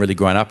hadn't really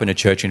grown up in a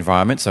church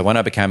environment. So when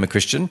I became a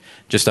Christian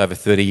just over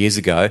 30 years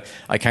ago,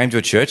 I came to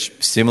a church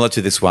similar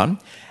to this one,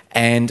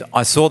 and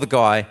I saw the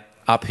guy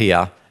up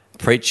here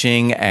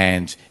preaching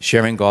and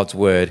sharing God's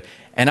word.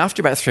 And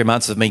after about 3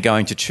 months of me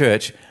going to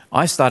church,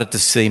 I started to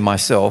see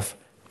myself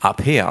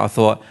up here. I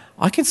thought,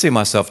 I can see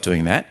myself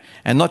doing that.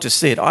 And not just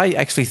see it, I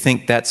actually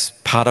think that's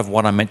part of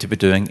what I'm meant to be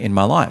doing in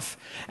my life.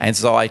 And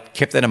so I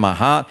kept that in my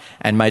heart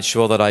and made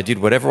sure that I did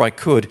whatever I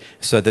could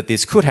so that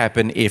this could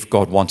happen if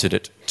God wanted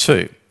it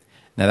to.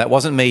 Now, that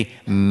wasn't me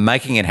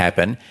making it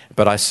happen,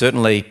 but I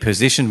certainly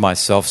positioned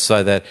myself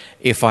so that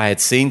if I had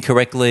seen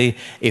correctly,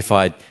 if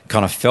I'd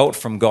kind of felt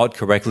from God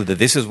correctly that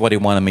this is what He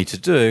wanted me to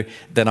do,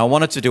 then I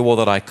wanted to do all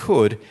that I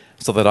could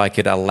so that I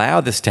could allow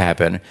this to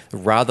happen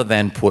rather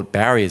than put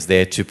barriers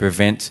there to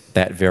prevent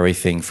that very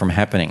thing from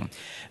happening.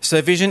 So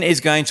vision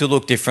is going to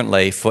look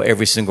differently for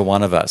every single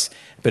one of us.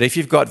 But if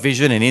you've got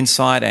vision and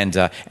insight and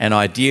an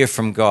idea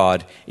from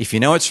God, if you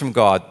know it's from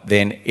God,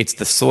 then it's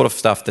the sort of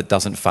stuff that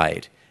doesn't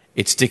fade.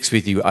 It sticks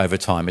with you over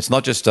time. It's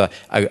not just a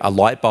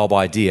light bulb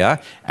idea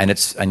and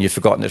you've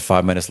forgotten it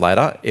 5 minutes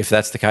later. If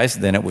that's the case,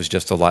 then it was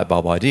just a light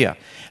bulb idea.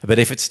 But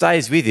if it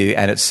stays with you,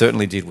 and it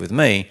certainly did with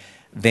me,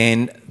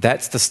 then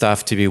that's the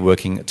stuff to be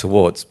working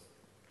towards.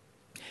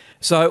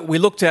 So we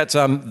looked at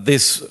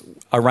this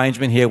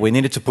arrangement here. We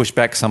needed to push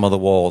back some of the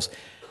walls.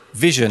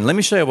 Vision. Let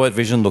me show you what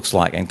vision looks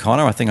like. And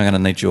Connor, I think I'm going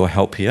to need your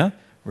help here,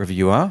 wherever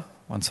you are,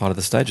 one side of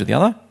the stage or the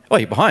other. Oh,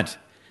 you're behind.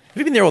 Have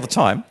you been there all the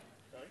time?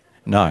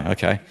 No.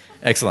 Okay.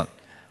 Excellent.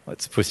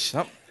 Let's push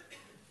up.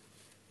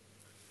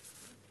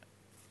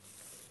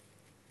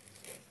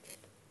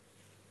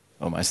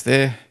 Almost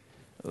there.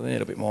 A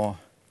little bit more.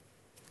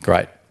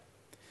 Great.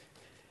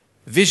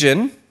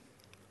 Vision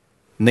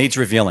needs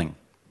revealing.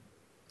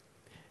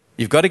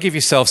 You've got to give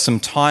yourself some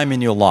time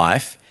in your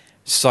life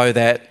so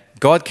that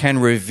God can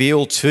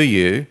reveal to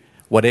you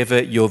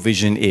whatever your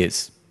vision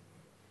is.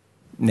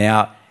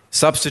 Now,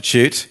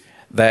 substitute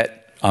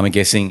that, I'm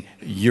guessing,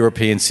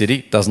 European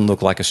city. Doesn't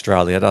look like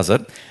Australia, does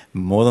it?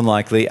 More than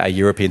likely a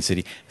European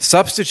city.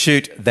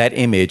 Substitute that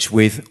image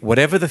with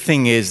whatever the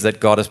thing is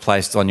that God has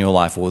placed on your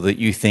life or that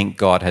you think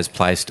God has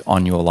placed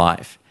on your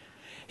life.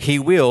 He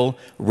will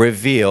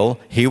reveal,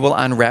 He will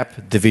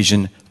unwrap the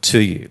vision to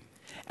you.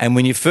 And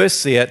when you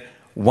first see it,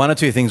 one or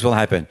two things will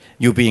happen.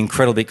 You'll be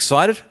incredibly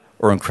excited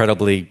or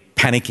incredibly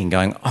panicking,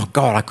 going, oh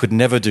God, I could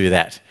never do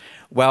that.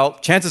 Well,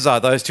 chances are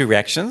those two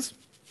reactions,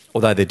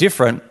 although they're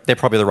different, they're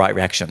probably the right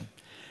reaction.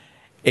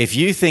 If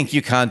you think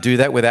you can't do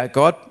that without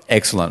God,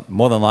 excellent.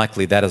 More than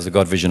likely that is a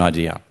God vision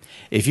idea.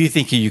 If you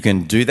think you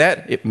can do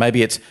that,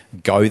 maybe it's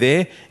go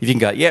there. If you can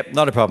go, yep,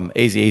 not a problem,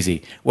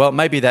 easy. Well,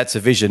 maybe that's a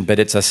vision, but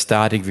it's a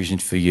starting vision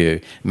for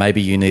you.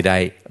 Maybe you need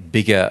a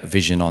bigger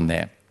vision on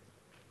there.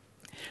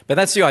 But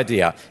that's the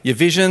idea. Your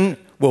vision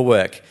will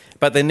work,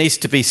 but there needs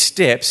to be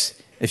steps.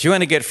 If you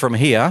want to get from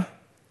here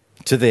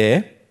to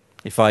there,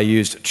 if I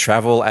used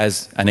travel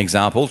as an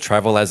example,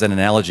 travel as an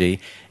analogy,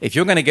 if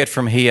you're going to get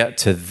from here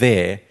to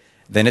there,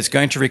 then it's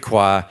going to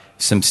require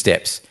some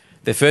steps.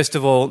 There first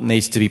of all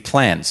needs to be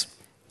plans.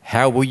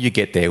 How will you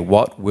get there?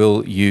 What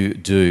will you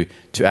do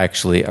to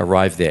actually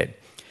arrive there?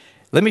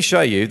 Let me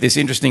show you this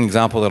interesting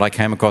example that I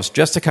came across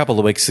just a couple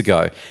of weeks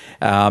ago.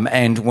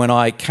 And when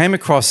I came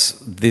across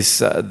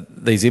these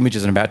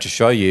images I'm about to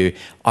show you,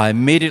 I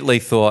immediately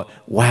thought,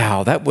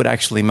 wow, that would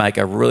actually make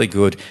a really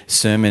good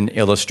sermon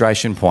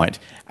illustration point.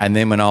 And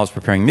then when I was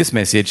preparing this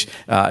message,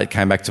 it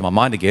came back to my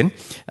mind again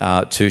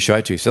to show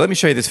it to you. So let me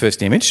show you this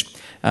first image.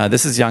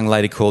 This is a young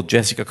lady called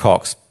Jessica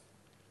Cox.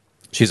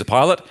 She's a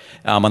pilot.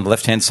 On the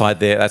left-hand side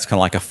there, that's kind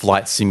of like a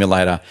flight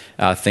simulator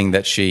thing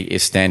that she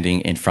is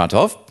standing in front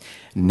of.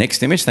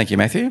 Next image, thank you,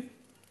 Matthew.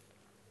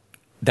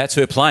 That's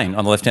her plane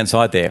on the left-hand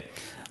side there,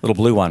 little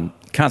blue one.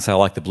 Can't say I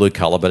like the blue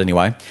colour, but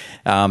anyway.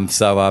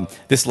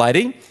 This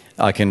lady,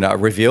 I can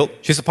reveal,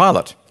 she's a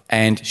pilot,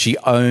 and she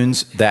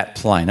owns that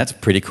plane. That's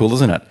pretty cool,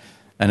 isn't it?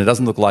 And it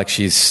doesn't look like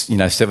she's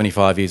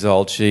 75 years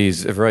old.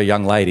 She's a very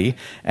young lady,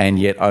 and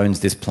yet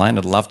owns this plane.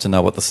 I'd love to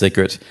know what the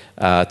secret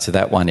to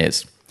that one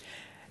is.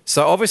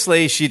 So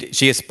obviously,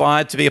 she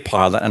aspired to be a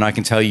pilot, and I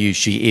can tell you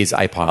she is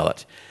a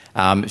pilot.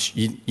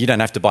 You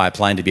don't have to buy a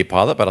plane to be a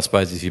pilot, but I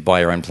suppose if you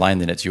buy your own plane,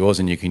 then it's yours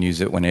and you can use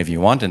it whenever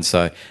you want. And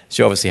so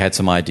she obviously had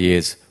some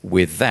ideas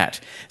with that.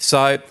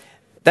 So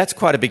that's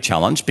quite a big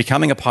challenge.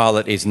 Becoming a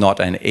pilot is not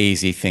an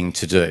easy thing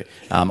to do.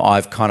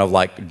 I've kind of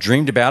like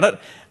dreamed about it,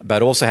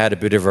 but also had a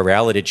bit of a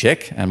reality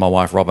check, and my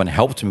wife Robin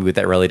helped me with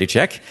that reality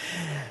check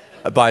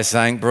by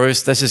saying,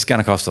 Bruce, this is going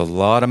to cost a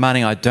lot of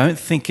money. I don't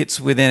think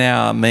it's within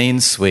our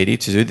means, sweetie,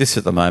 to do this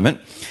at the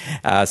moment.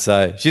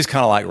 So she's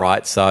kind of like,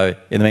 right. So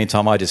in the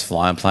meantime, I just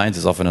fly on planes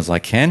as often as I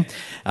can.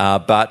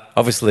 But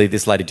obviously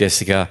this lady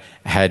Jessica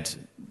had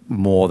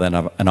more than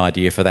an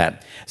idea for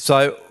that.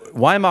 So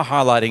why am I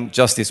highlighting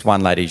just this one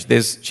lady?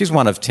 She's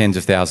one of tens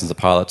of thousands of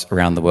pilots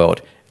around the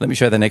world. Let me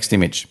show you the next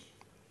image.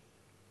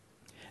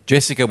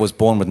 Jessica was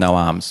born with no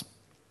arms.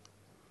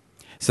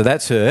 So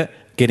that's her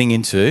getting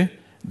into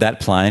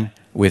that plane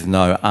with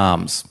no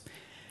arms.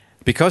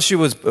 Because it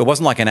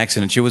wasn't like an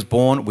accident, she was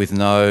born with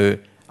no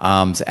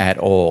arms at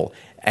all.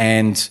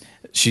 And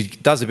she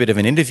does a bit of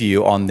an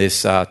interview on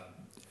this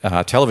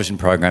television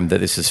program that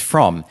this is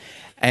from.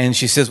 And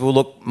she says, well,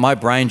 look, my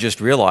brain just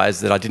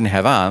realised that I didn't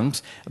have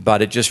arms,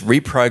 but it just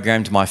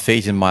reprogrammed my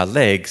feet and my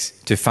legs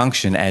to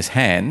function as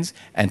hands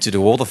and to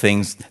do all the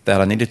things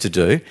that I needed to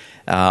do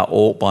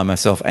all by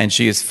myself. And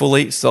she is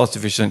fully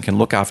self-sufficient, can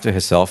look after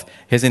herself.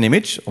 Here's an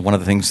image of one of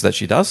the things that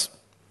she does.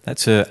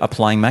 That's her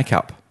applying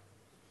makeup.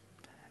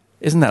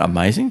 Isn't that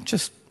amazing?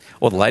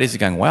 All the ladies are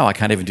going, wow, I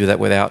can't even do that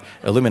without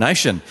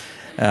illumination,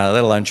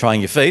 let alone trying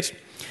your feet.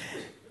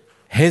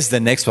 Here's the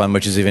next one,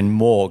 which is even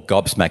more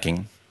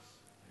gobsmacking.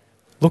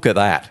 Look at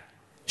that.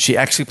 She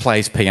actually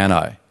plays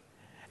piano,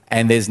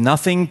 and there's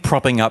nothing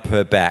propping up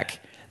her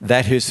back.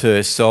 That is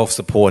her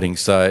self-supporting,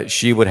 so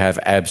she would have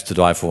abs to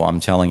die for,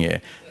 I'm telling you.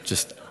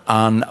 Just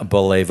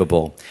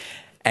unbelievable.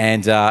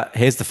 And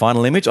here's the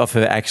final image of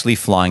her actually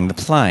flying the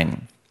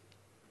plane.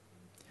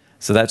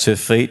 So that's her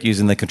feet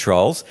using the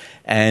controls,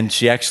 and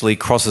she actually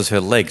crosses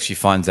her legs. She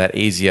finds that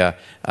easier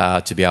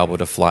to be able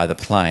to fly the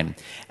plane.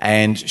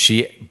 And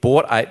she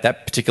bought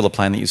that particular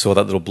plane that you saw,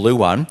 that little blue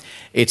one.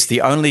 It's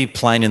the only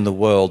plane in the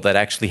world that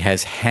actually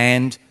has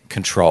hand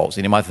controls.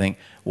 And you might think,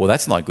 well,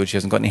 that's not good. She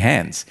hasn't got any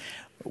hands.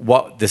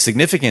 What the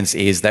significance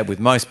is that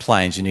with most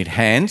planes, you need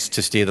hands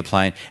to steer the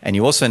plane, and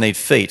you also need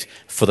feet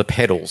for the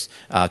pedals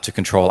to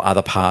control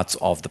other parts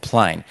of the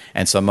plane.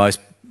 And so most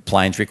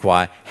planes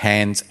require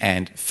hands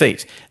and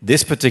feet.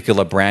 This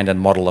particular brand and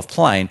model of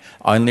plane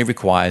only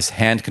requires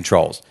hand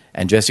controls.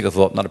 And Jessica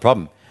thought, not a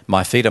problem.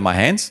 My feet are my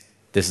hands.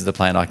 This is the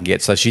plane I can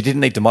get. So she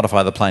didn't need to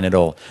modify the plane at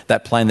all.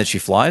 That plane that she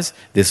flies,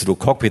 this little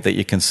cockpit that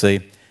you can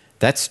see,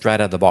 that's straight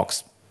out of the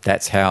box.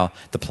 That's how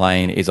the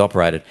plane is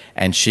operated.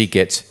 And she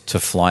gets to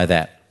fly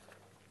that.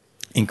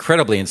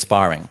 Incredibly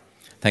inspiring.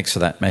 Thanks for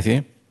that,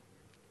 Matthew.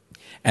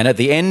 And at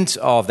the end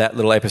of that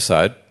little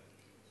episode,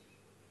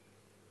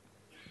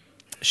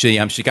 she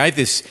gave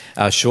this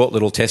short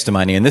little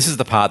testimony, and this is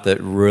the part that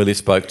really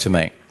spoke to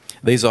me.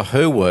 These are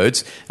her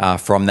words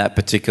from that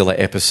particular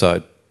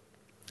episode.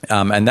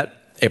 And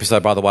that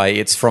episode, by the way,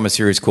 it's from a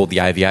series called The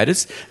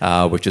Aviators,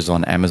 which is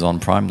on Amazon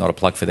Prime. Not a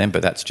plug for them,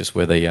 but that's just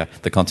where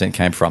the content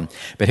came from.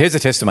 But here's the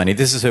testimony.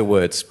 This is her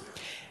words.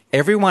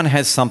 Everyone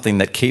has something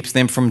that keeps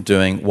them from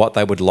doing what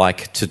they would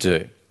like to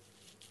do.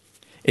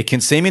 It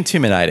can seem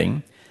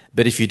intimidating,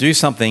 but if you do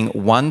something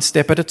one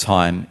step at a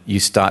time, you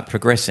start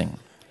progressing.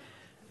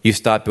 You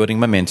start building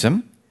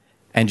momentum,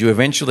 and you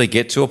eventually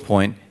get to a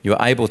point you're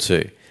able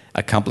to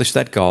accomplish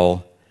that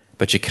goal,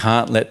 but you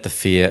can't let the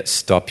fear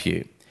stop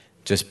you.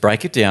 Just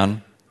break it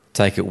down,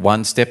 take it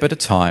one step at a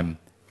time,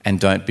 and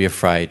don't be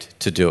afraid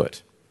to do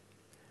it.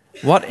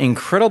 What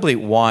incredibly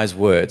wise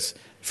words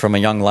from a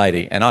young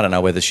lady, and I don't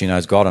know whether she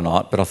knows God or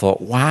not, but I thought,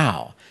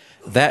 wow,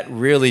 that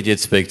really did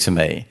speak to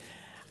me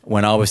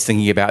when I was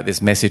thinking about this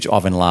message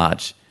of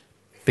Enlarge.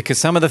 Because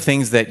some of the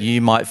things that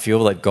you might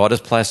feel that God has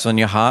placed on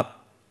your heart,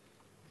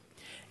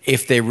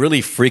 If they're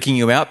really freaking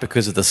you out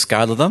because of the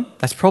scale of them,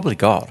 that's probably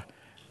God.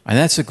 And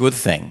that's a good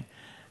thing.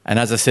 And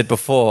as I said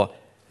before,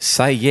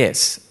 say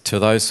yes to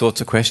those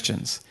sorts of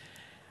questions.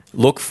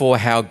 Look for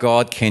how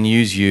God can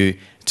use you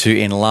to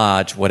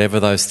enlarge whatever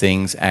those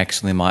things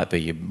actually might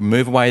be. You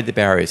move away the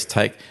barriers,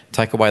 take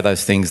away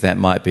those things that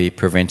might be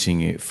preventing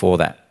you for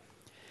that.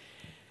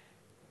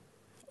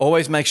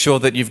 Always make sure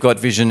that you've got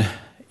vision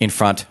in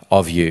front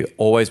of you,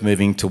 always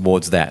moving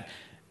towards that.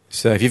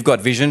 So if you've got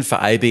vision for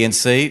A, B and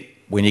C,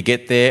 when you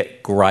get there,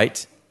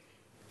 great,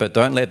 but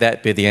don't let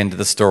that be the end of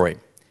the story.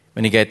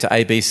 When you get to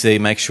A, B, C,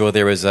 make sure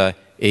there is a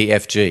E,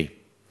 F, G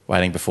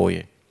waiting before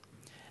you.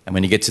 And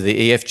when you get to the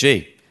E, F,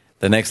 G,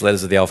 the next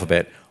letters of the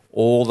alphabet,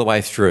 all the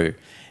way through,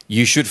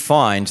 you should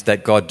find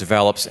that God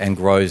develops and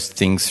grows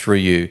things through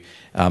you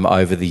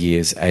over the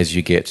years as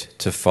you get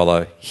to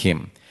follow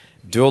him.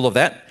 Do all of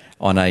that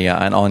on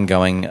an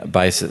ongoing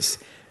basis.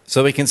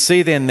 So we can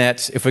see then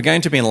that if we're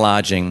going to be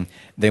enlarging,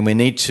 then we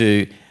need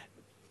to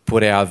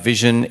put our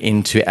vision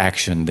into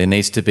action. There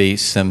needs to be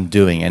some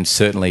doing, and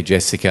certainly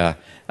Jessica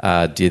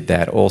did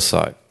that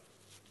also.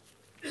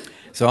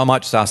 So I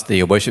might just ask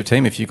the worship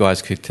team if you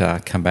guys could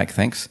come back,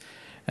 thanks,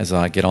 as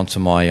I get on to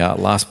my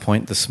last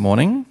point this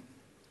morning.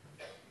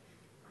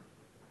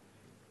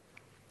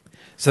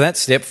 So that's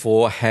step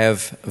 4,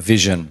 have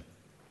vision.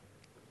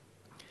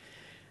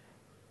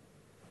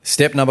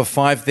 Step number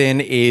 5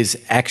 then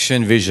is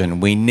action vision.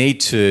 We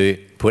need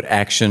to put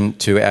action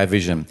to our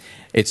vision.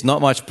 It's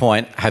not much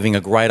point having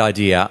a great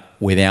idea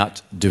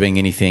without doing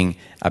anything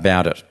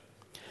about it.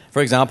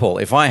 For example,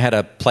 if I had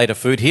a plate of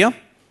food here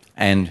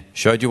and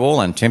showed you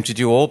all and tempted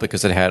you all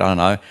because it had, I don't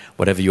know,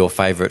 whatever your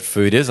favourite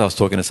food is. I was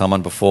talking to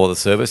someone before the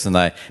service and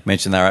they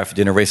mentioned they were out for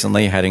dinner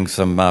recently having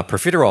some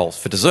profiteroles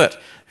for dessert.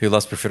 Who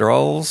loves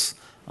profiteroles?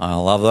 I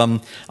love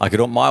them.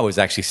 I was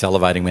actually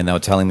salivating when they were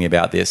telling me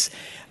about this.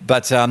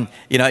 But,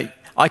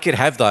 I could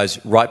have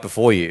those right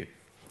before you.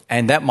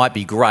 And that might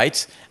be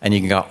great. And you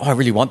can go, oh, I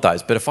really want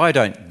those. But if I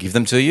don't give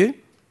them to you,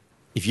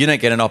 if you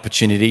don't get an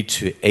opportunity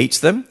to eat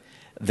them,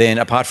 then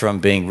apart from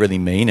being really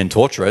mean and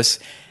torturous,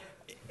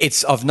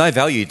 it's of no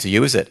value to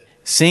you, is it?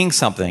 Seeing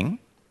something,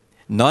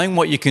 knowing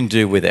what you can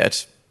do with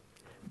it,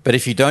 but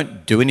if you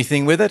don't do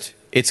anything with it,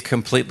 it's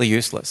completely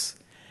useless.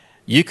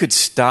 You could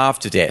starve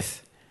to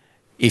death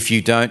if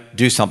you don't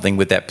do something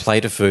with that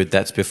plate of food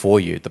that's before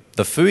you.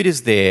 The food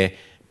is there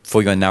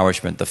for your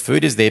nourishment. The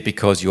food is there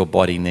because your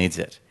body needs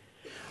it.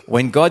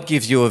 When God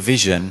gives you a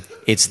vision,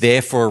 it's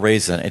there for a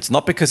reason. It's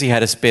not because he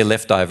had a spare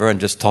leftover and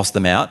just tossed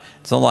them out.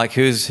 It's not like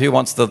who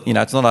wants the,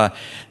 it's not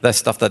that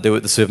stuff they do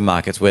at the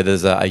supermarkets where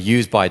there's a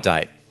use by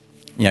date,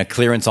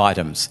 clearance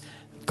items.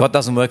 God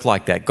doesn't work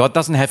like that. God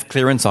doesn't have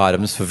clearance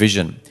items for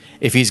vision.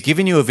 If he's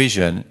given you a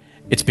vision,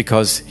 it's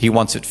because he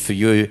wants it for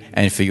you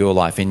and for your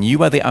life. And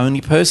you are the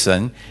only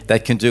person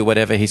that can do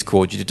whatever he's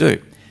called you to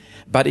do.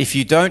 But if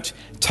you don't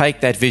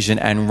take that vision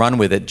and run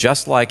with it,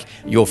 just like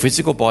your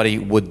physical body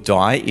would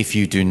die if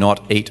you do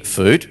not eat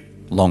food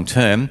long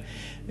term,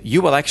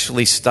 you will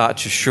actually start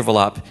to shrivel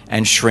up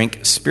and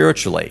shrink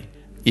spiritually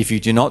if you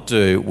do not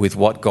do with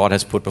what God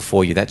has put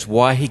before you. That's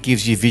why he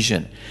gives you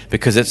vision,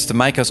 because it's to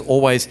make us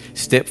always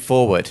step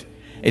forward.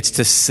 It's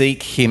to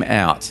seek him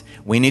out.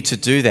 We need to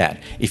do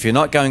that. If you're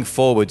not going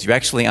forwards, you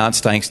actually aren't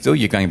staying still,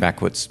 you're going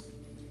backwards.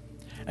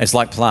 It's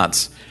like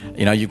plants.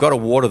 You've got to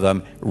water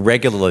them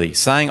regularly.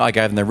 Saying I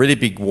gave them the really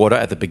big water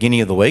at the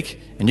beginning of the week,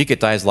 and you get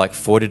days like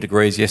 40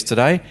 degrees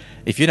yesterday.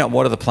 If you don't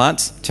water the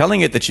plants,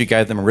 telling it that you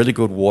gave them a really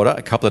good water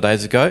a couple of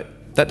days ago,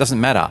 that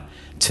doesn't matter.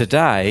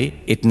 Today,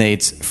 it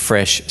needs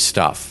fresh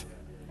stuff.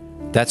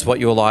 That's what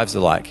your lives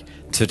are like.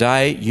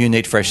 Today, you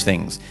need fresh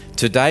things.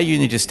 Today, you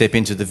need to step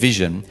into the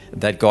vision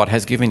that God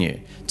has given you.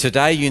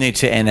 Today, you need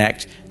to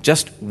enact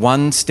just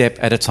one step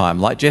at a time.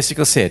 Like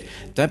Jessica said,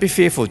 don't be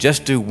fearful.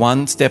 Just do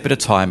one step at a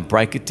time.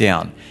 Break it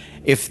down.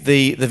 If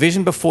the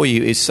vision before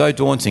you is so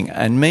daunting,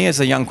 and me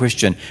as a young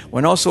Christian,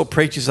 when I saw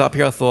preachers up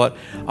here, I thought,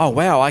 oh,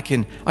 wow, I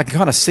can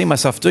kind of see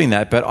myself doing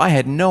that, but I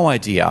had no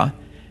idea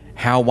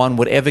how one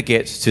would ever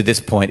get to this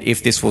point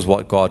if this was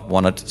what God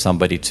wanted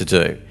somebody to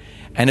do.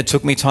 And it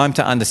took me time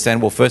to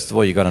understand, well, first of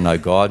all, you've got to know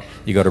God,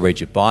 you've got to read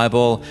your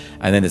Bible,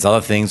 and then there's other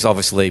things.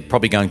 Obviously,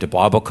 probably going to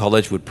Bible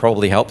college would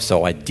probably help,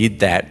 so I did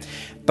that.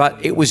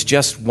 But it was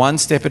just one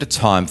step at a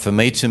time for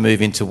me to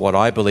move into what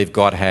I believe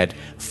God had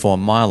for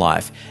my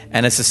life.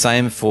 And it's the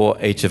same for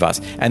each of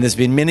us. And there's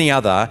been many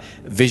other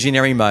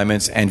visionary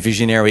moments and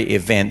visionary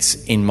events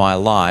in my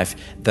life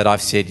that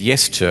I've said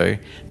yes to,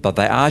 but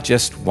they are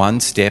just one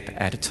step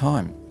at a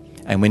time.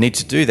 And we need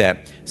to do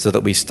that so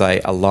that we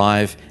stay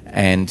alive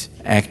and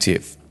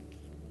active.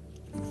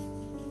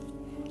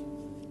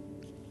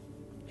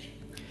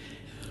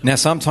 Now,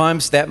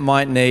 sometimes that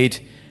might need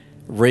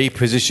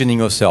repositioning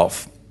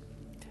yourself.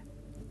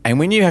 And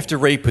when you have to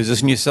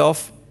reposition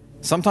yourself,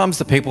 sometimes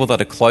the people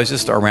that are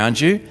closest around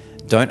you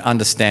don't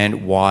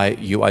understand why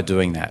you are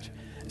doing that.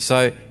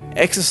 So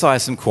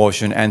exercise some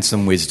caution and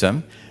some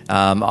wisdom.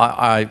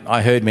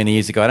 I heard many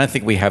years ago, I don't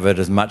think we have it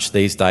as much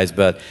these days,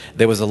 but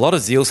there was a lot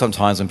of zeal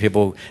sometimes when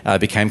people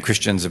became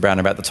Christians around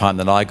about the time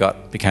that I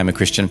became a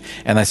Christian,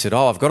 and they said,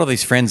 I've got all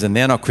these friends and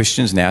they're not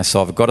Christians now,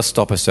 so I've got to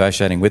stop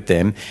associating with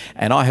them.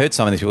 And I heard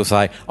some of these people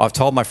say, I've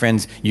told my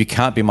friends, you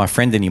can't be my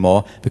friend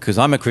anymore because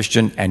I'm a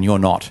Christian and you're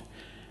not.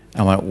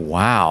 I went,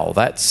 wow,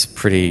 that's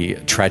pretty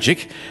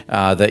tragic,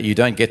 that you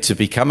don't get to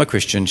become a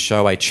Christian,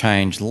 show a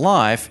changed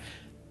life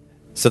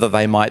so that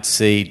they might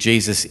see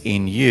Jesus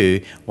in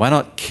you. Why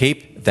not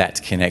keep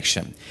that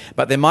connection?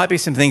 But there might be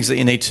some things that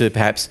you need to,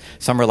 perhaps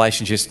some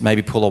relationships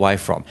maybe pull away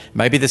from.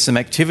 Maybe there's some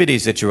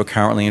activities that you are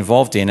currently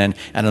involved in, and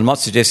I'm not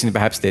suggesting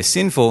perhaps they're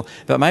sinful,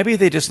 but maybe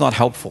they're just not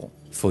helpful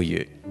for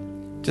you.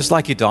 Just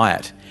like your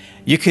diet.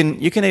 You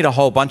can eat a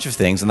whole bunch of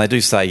things, and they do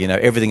say,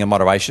 everything in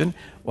moderation.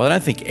 Well, I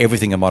don't think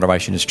everything in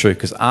moderation is true,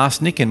 because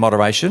arsenic in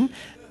moderation,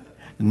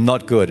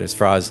 not good as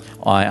far as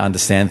I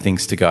understand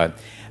things to go.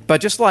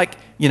 But just like,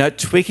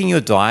 tweaking your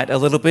diet a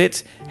little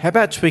bit, how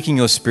about tweaking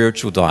your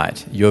spiritual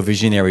diet, your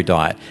visionary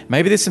diet?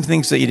 Maybe there's some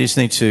things that you just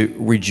need to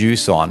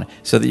reduce on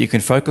so that you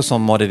can focus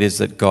on what it is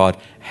that God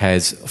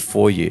has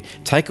for you.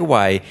 Take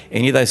away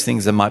any of those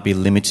things that might be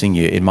limiting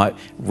you. It might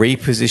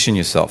reposition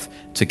yourself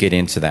to get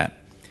into that.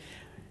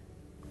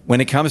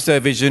 When it comes to our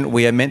vision,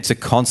 we are meant to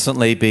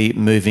constantly be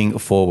moving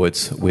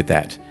forwards with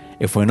that.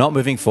 If we're not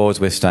moving forwards,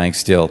 we're staying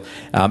still.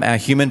 Our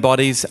human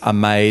bodies are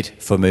made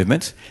for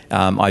movement.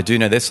 I do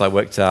know this. I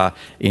worked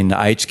in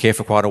aged care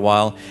for quite a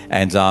while,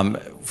 and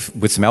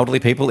with some elderly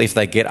people, if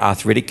they get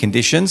arthritic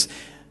conditions,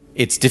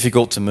 it's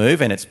difficult to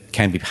move and it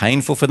can be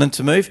painful for them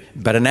to move,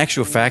 but in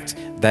actual fact,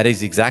 that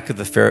is exactly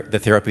the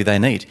therapy they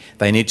need.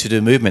 They need to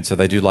do movement, so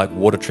they do like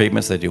water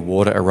treatments, they do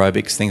water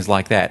aerobics, things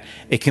like that.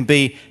 It can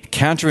be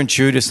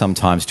counterintuitive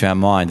sometimes to our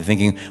mind,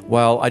 thinking,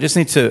 well, I just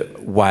need to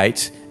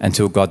wait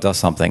until God does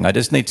something. I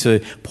just need to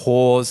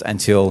pause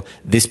until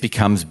this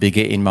becomes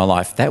bigger in my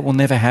life. That will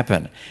never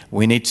happen.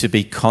 We need to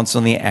be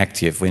constantly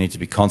active. We need to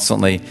be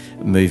constantly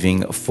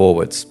moving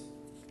forwards.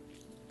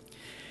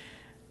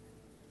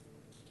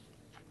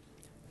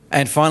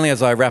 And finally,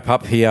 as I wrap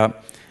up here,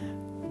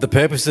 the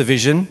purpose of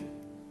vision,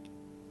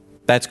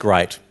 that's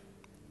great.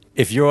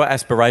 If your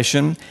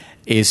aspiration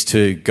is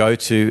to go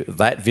to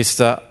that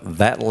vista,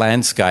 that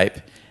landscape,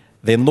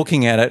 then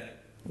looking at it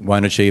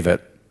won't achieve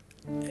it.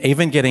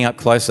 Even getting up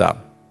closer,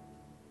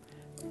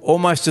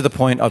 almost to the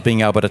point of being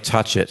able to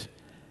touch it,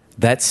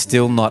 that's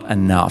still not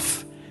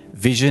enough.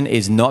 Vision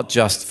is not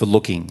just for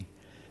looking.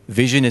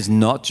 Vision is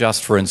not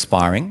just for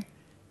inspiring.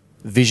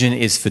 Vision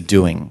is for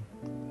doing.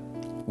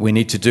 We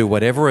need to do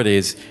whatever it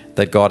is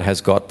that God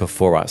has got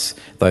before us.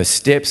 Those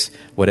steps,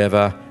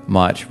 whatever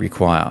might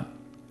require.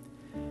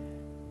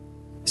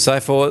 So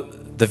for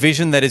the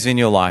vision that is in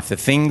your life, the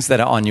things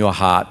that are on your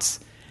hearts,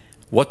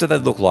 what do they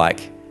look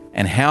like?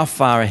 And how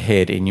far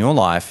ahead in your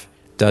life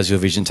does your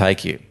vision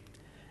take you?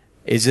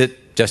 Is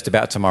it just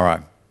about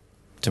tomorrow?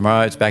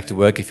 Tomorrow it's back to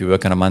work if you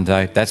work on a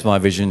Monday. That's my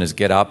vision, is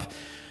get up,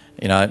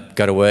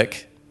 go to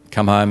work,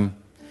 come home,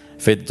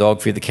 feed the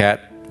dog, feed the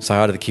cat, say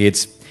hi to the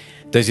kids.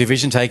 Does your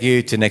vision take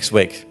you to next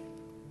week?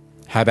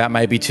 How about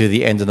maybe to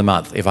the end of the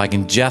month? If I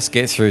can just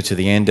get through to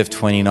the end of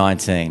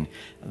 2019,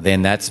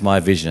 then that's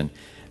my vision.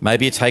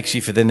 Maybe it takes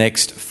you for the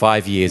next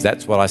 5 years.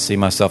 That's what I see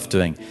myself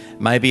doing.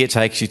 Maybe it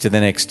takes you to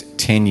the next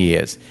 10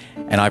 years.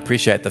 And I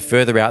appreciate the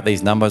further out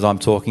these numbers I'm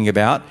talking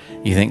about,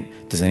 you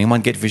think, does anyone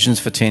get visions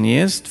for 10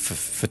 years,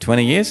 for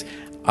 20 years?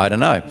 I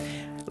don't know.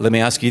 Let me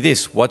ask you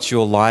this. What's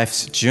your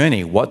life's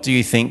journey? What do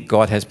you think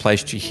God has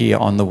placed you here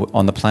on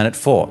the planet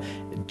for?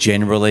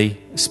 Generally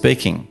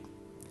speaking.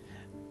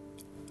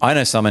 I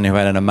know someone who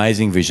had an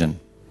amazing vision.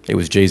 It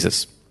was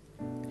Jesus.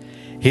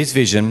 His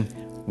vision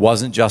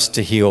wasn't just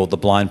to heal the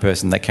blind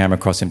person that came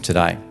across him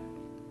today.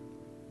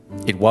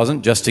 It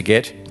wasn't just to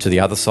get to the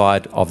other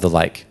side of the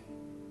lake.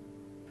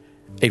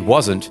 It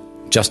wasn't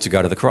just to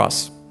go to the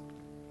cross.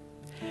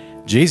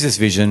 Jesus'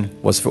 vision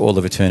was for all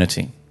of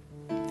eternity.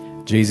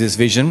 Jesus'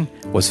 vision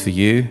was for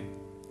you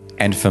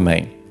and for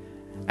me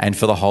and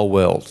for the whole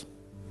world.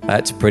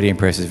 That's a pretty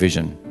impressive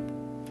vision.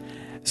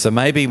 So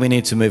maybe we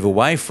need to move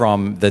away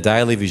from the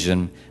daily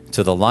vision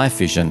to the life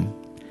vision.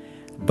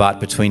 But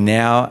between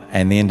now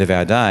and the end of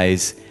our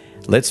days,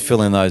 let's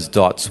fill in those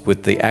dots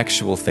with the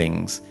actual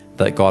things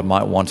that God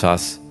might want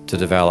us to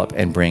develop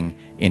and bring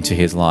into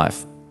his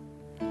life.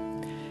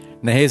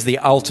 Now here's the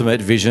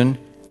ultimate vision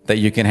that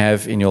you can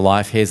have in your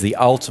life. Here's the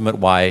ultimate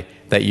way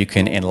that you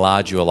can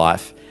enlarge your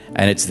life.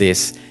 And it's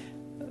this,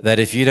 that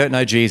if you don't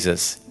know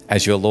Jesus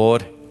as your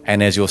Lord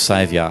and as your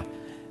Saviour,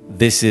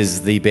 this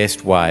is the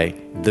best way,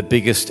 the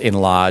biggest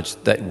enlarge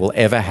that will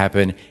ever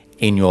happen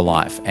in your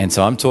life. And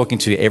so I'm talking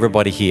to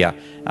everybody here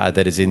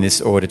that is in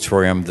this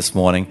auditorium this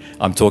morning.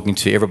 I'm talking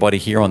to everybody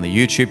here on the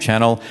YouTube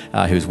channel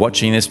who's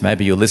watching this.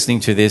 Maybe you're listening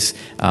to this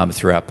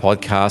through our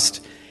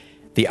podcast.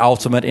 The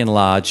ultimate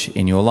enlarge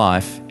in your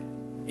life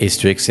is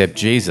to accept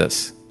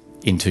Jesus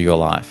into your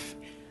life.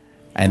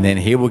 And then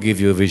he will give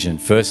you a vision.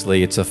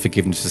 Firstly, it's a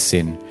forgiveness of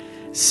sin.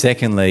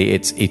 Secondly,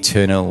 it's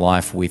eternal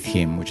life with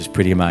him, which is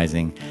pretty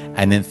amazing.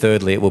 And then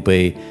thirdly, it will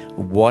be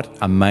what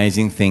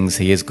amazing things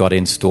he has got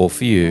in store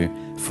for you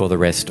for the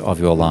rest of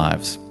your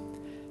lives.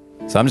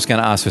 So I'm just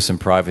going to ask for some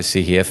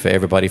privacy here for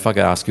everybody. If I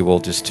could ask you all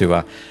just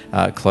to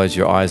close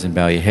your eyes and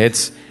bow your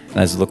heads. And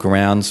as I look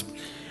around,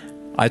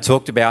 I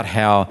talked about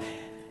how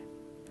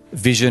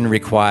vision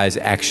requires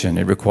action.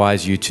 It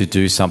requires you to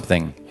do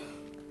something.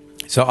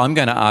 So I'm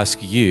going to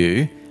ask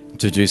you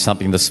to do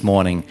something this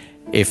morning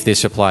if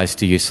this applies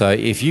to you. So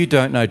if you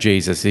don't know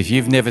Jesus, if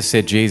you've never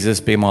said,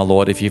 Jesus, be my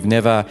Lord, if you've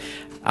never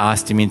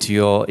asked him into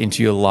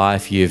your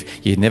life, you've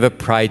never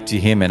prayed to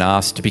him and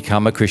asked to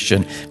become a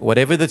Christian,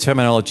 whatever the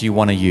terminology you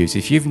want to use,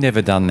 if you've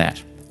never done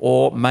that,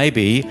 or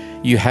maybe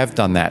you have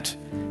done that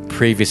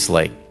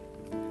previously,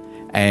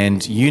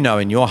 and you know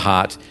in your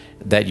heart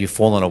that you've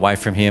fallen away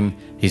from him,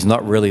 he's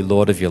not really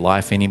Lord of your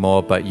life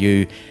anymore, but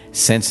you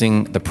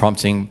sensing the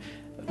prompting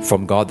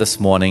from God this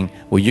morning,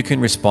 well, you can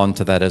respond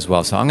to that as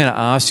well. So I'm going to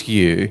ask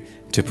you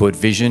to put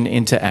vision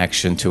into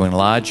action, to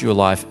enlarge your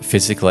life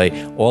physically.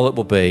 All it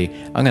will be,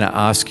 I'm going to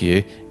ask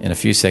you in a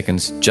few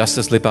seconds just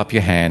to slip up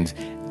your hand,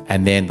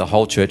 and then the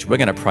whole church, we're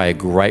going to pray a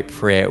great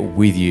prayer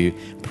with you,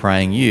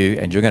 praying you,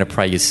 and you're going to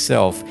pray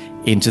yourself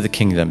into the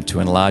kingdom to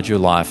enlarge your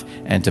life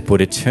and to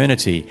put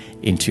eternity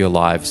into your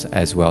lives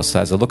as well. So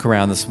as I look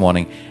around this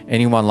morning,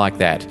 anyone like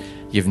that,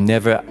 you've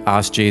never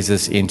asked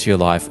Jesus into your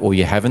life, or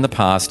you have in the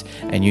past,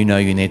 and you know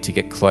you need to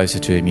get closer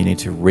to him, you need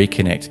to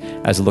reconnect.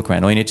 As I look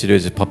around, all you need to do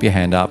is just pop your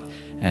hand up,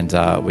 and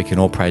we can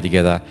all pray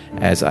together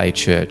as a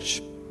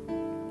church.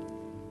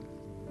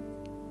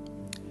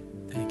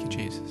 Thank you,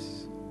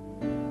 Jesus.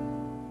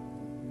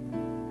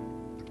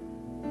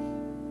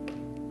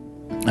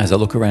 As I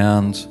look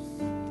around,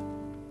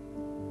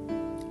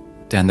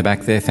 down the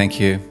back there, thank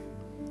you.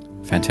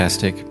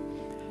 Fantastic.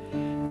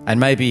 And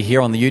maybe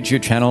here on the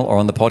YouTube channel or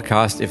on the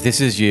podcast, if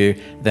this is you,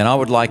 then I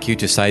would like you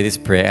to say this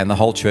prayer, and the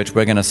whole church,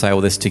 we're going to say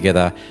all this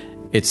together.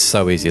 It's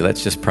so easy.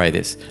 Let's just pray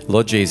this.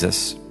 Lord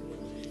Jesus,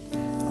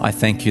 I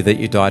thank you that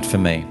you died for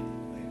me.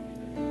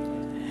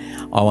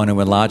 I want to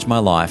enlarge my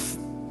life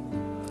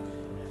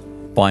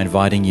by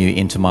inviting you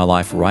into my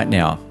life right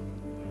now.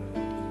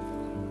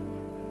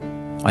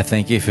 I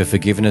thank you for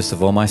forgiveness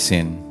of all my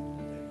sin.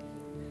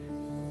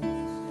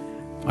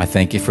 I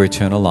thank you for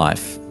eternal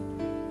life.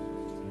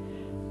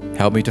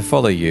 Help me to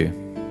follow you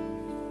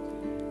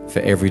for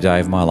every day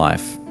of my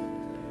life.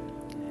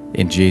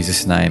 In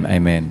Jesus' name,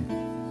 amen.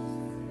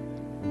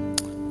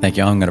 Thank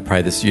you. I'm going to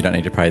pray this. You don't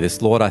need to pray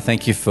this. Lord, I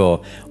thank you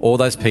for all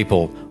those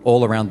people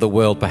all around the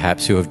world,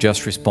 perhaps, who have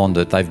just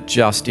responded. They've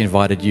just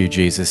invited you,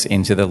 Jesus,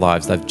 into their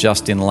lives. They've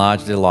just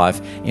enlarged their life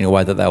in a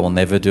way that they will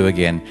never do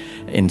again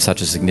in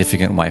such a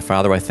significant way.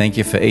 Father, I thank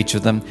you for each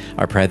of them.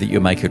 I pray that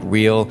you'll make it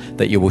real,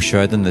 that you will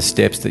show them the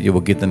steps, that you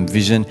will give them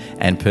vision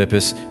and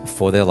purpose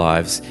for their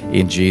lives.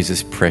 In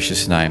Jesus'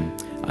 precious name,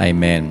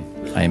 amen.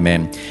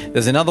 Amen.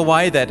 There's another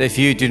way that if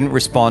you didn't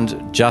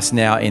respond just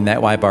now in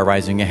that way by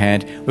raising your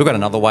hand, we've got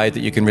another way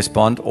that you can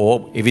respond,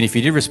 or even if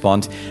you did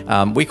respond,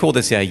 we call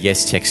this our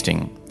yes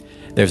texting.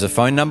 There's a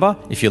phone number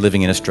if you're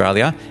living in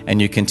Australia,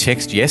 and you can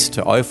text yes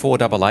to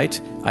 0488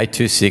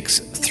 826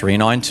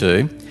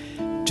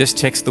 392. Just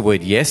text the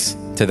word yes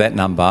to that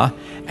number,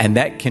 and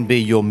that can be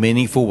your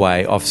meaningful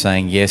way of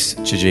saying yes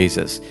to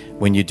Jesus.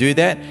 When you do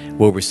that,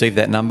 we'll receive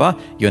that number.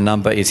 Your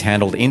number is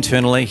handled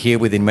internally here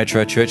within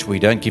Metro Church. We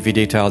don't give your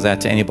details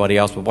out to anybody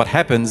else. But what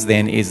happens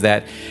then is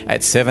that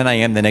at 7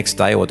 a.m. the next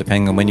day, or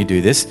depending on when you do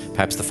this,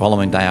 perhaps the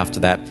following day after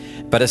that,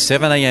 but at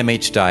 7 a.m.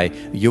 each day,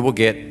 you will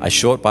get a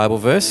short Bible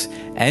verse,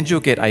 and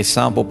you'll get a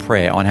sample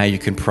prayer on how you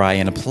can pray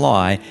and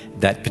apply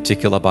that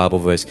particular Bible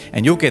verse.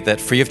 And you'll get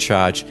that free of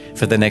charge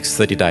for the next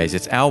 30 days.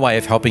 It's our way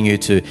of helping you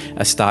to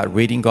start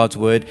reading God's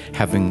Word,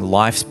 having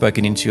life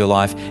spoken into your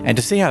life, and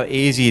to see how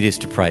easy it is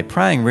to pray.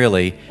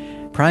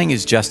 Praying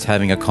is just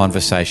having a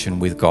conversation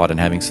with God and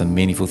having some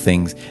meaningful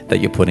things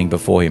that you're putting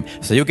before him.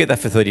 So you'll get that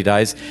for 30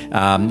 days.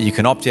 You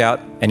can opt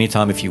out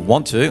anytime if you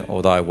want to,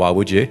 although why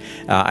would you?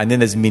 And then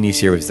there's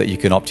mini-series that you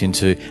can opt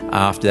into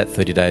after that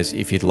 30 days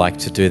if you'd like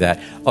to do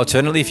that.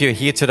 Alternatively, if you're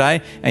here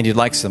today and you'd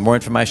like some more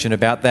information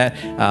about that,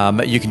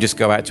 you can just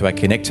go out to our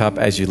Connect Hub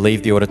as you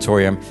leave the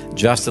auditorium,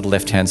 just at the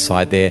left-hand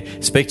side there.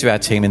 Speak to our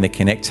team in the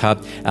Connect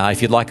Hub.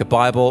 If you'd like a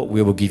Bible,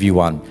 we will give you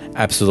one,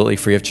 absolutely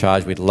free of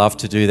charge. We'd love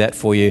to do that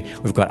for you.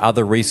 We've got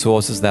other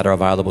resources that are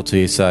available to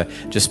you. So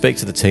just speak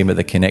to the team at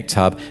the Connect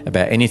Hub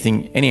about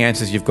anything, any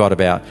answers you've got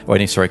about, or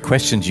any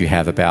questions you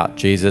have about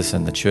Jesus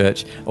and the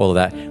church, all of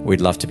that.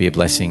 We'd love to be a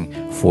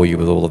blessing for you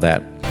with all of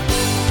that.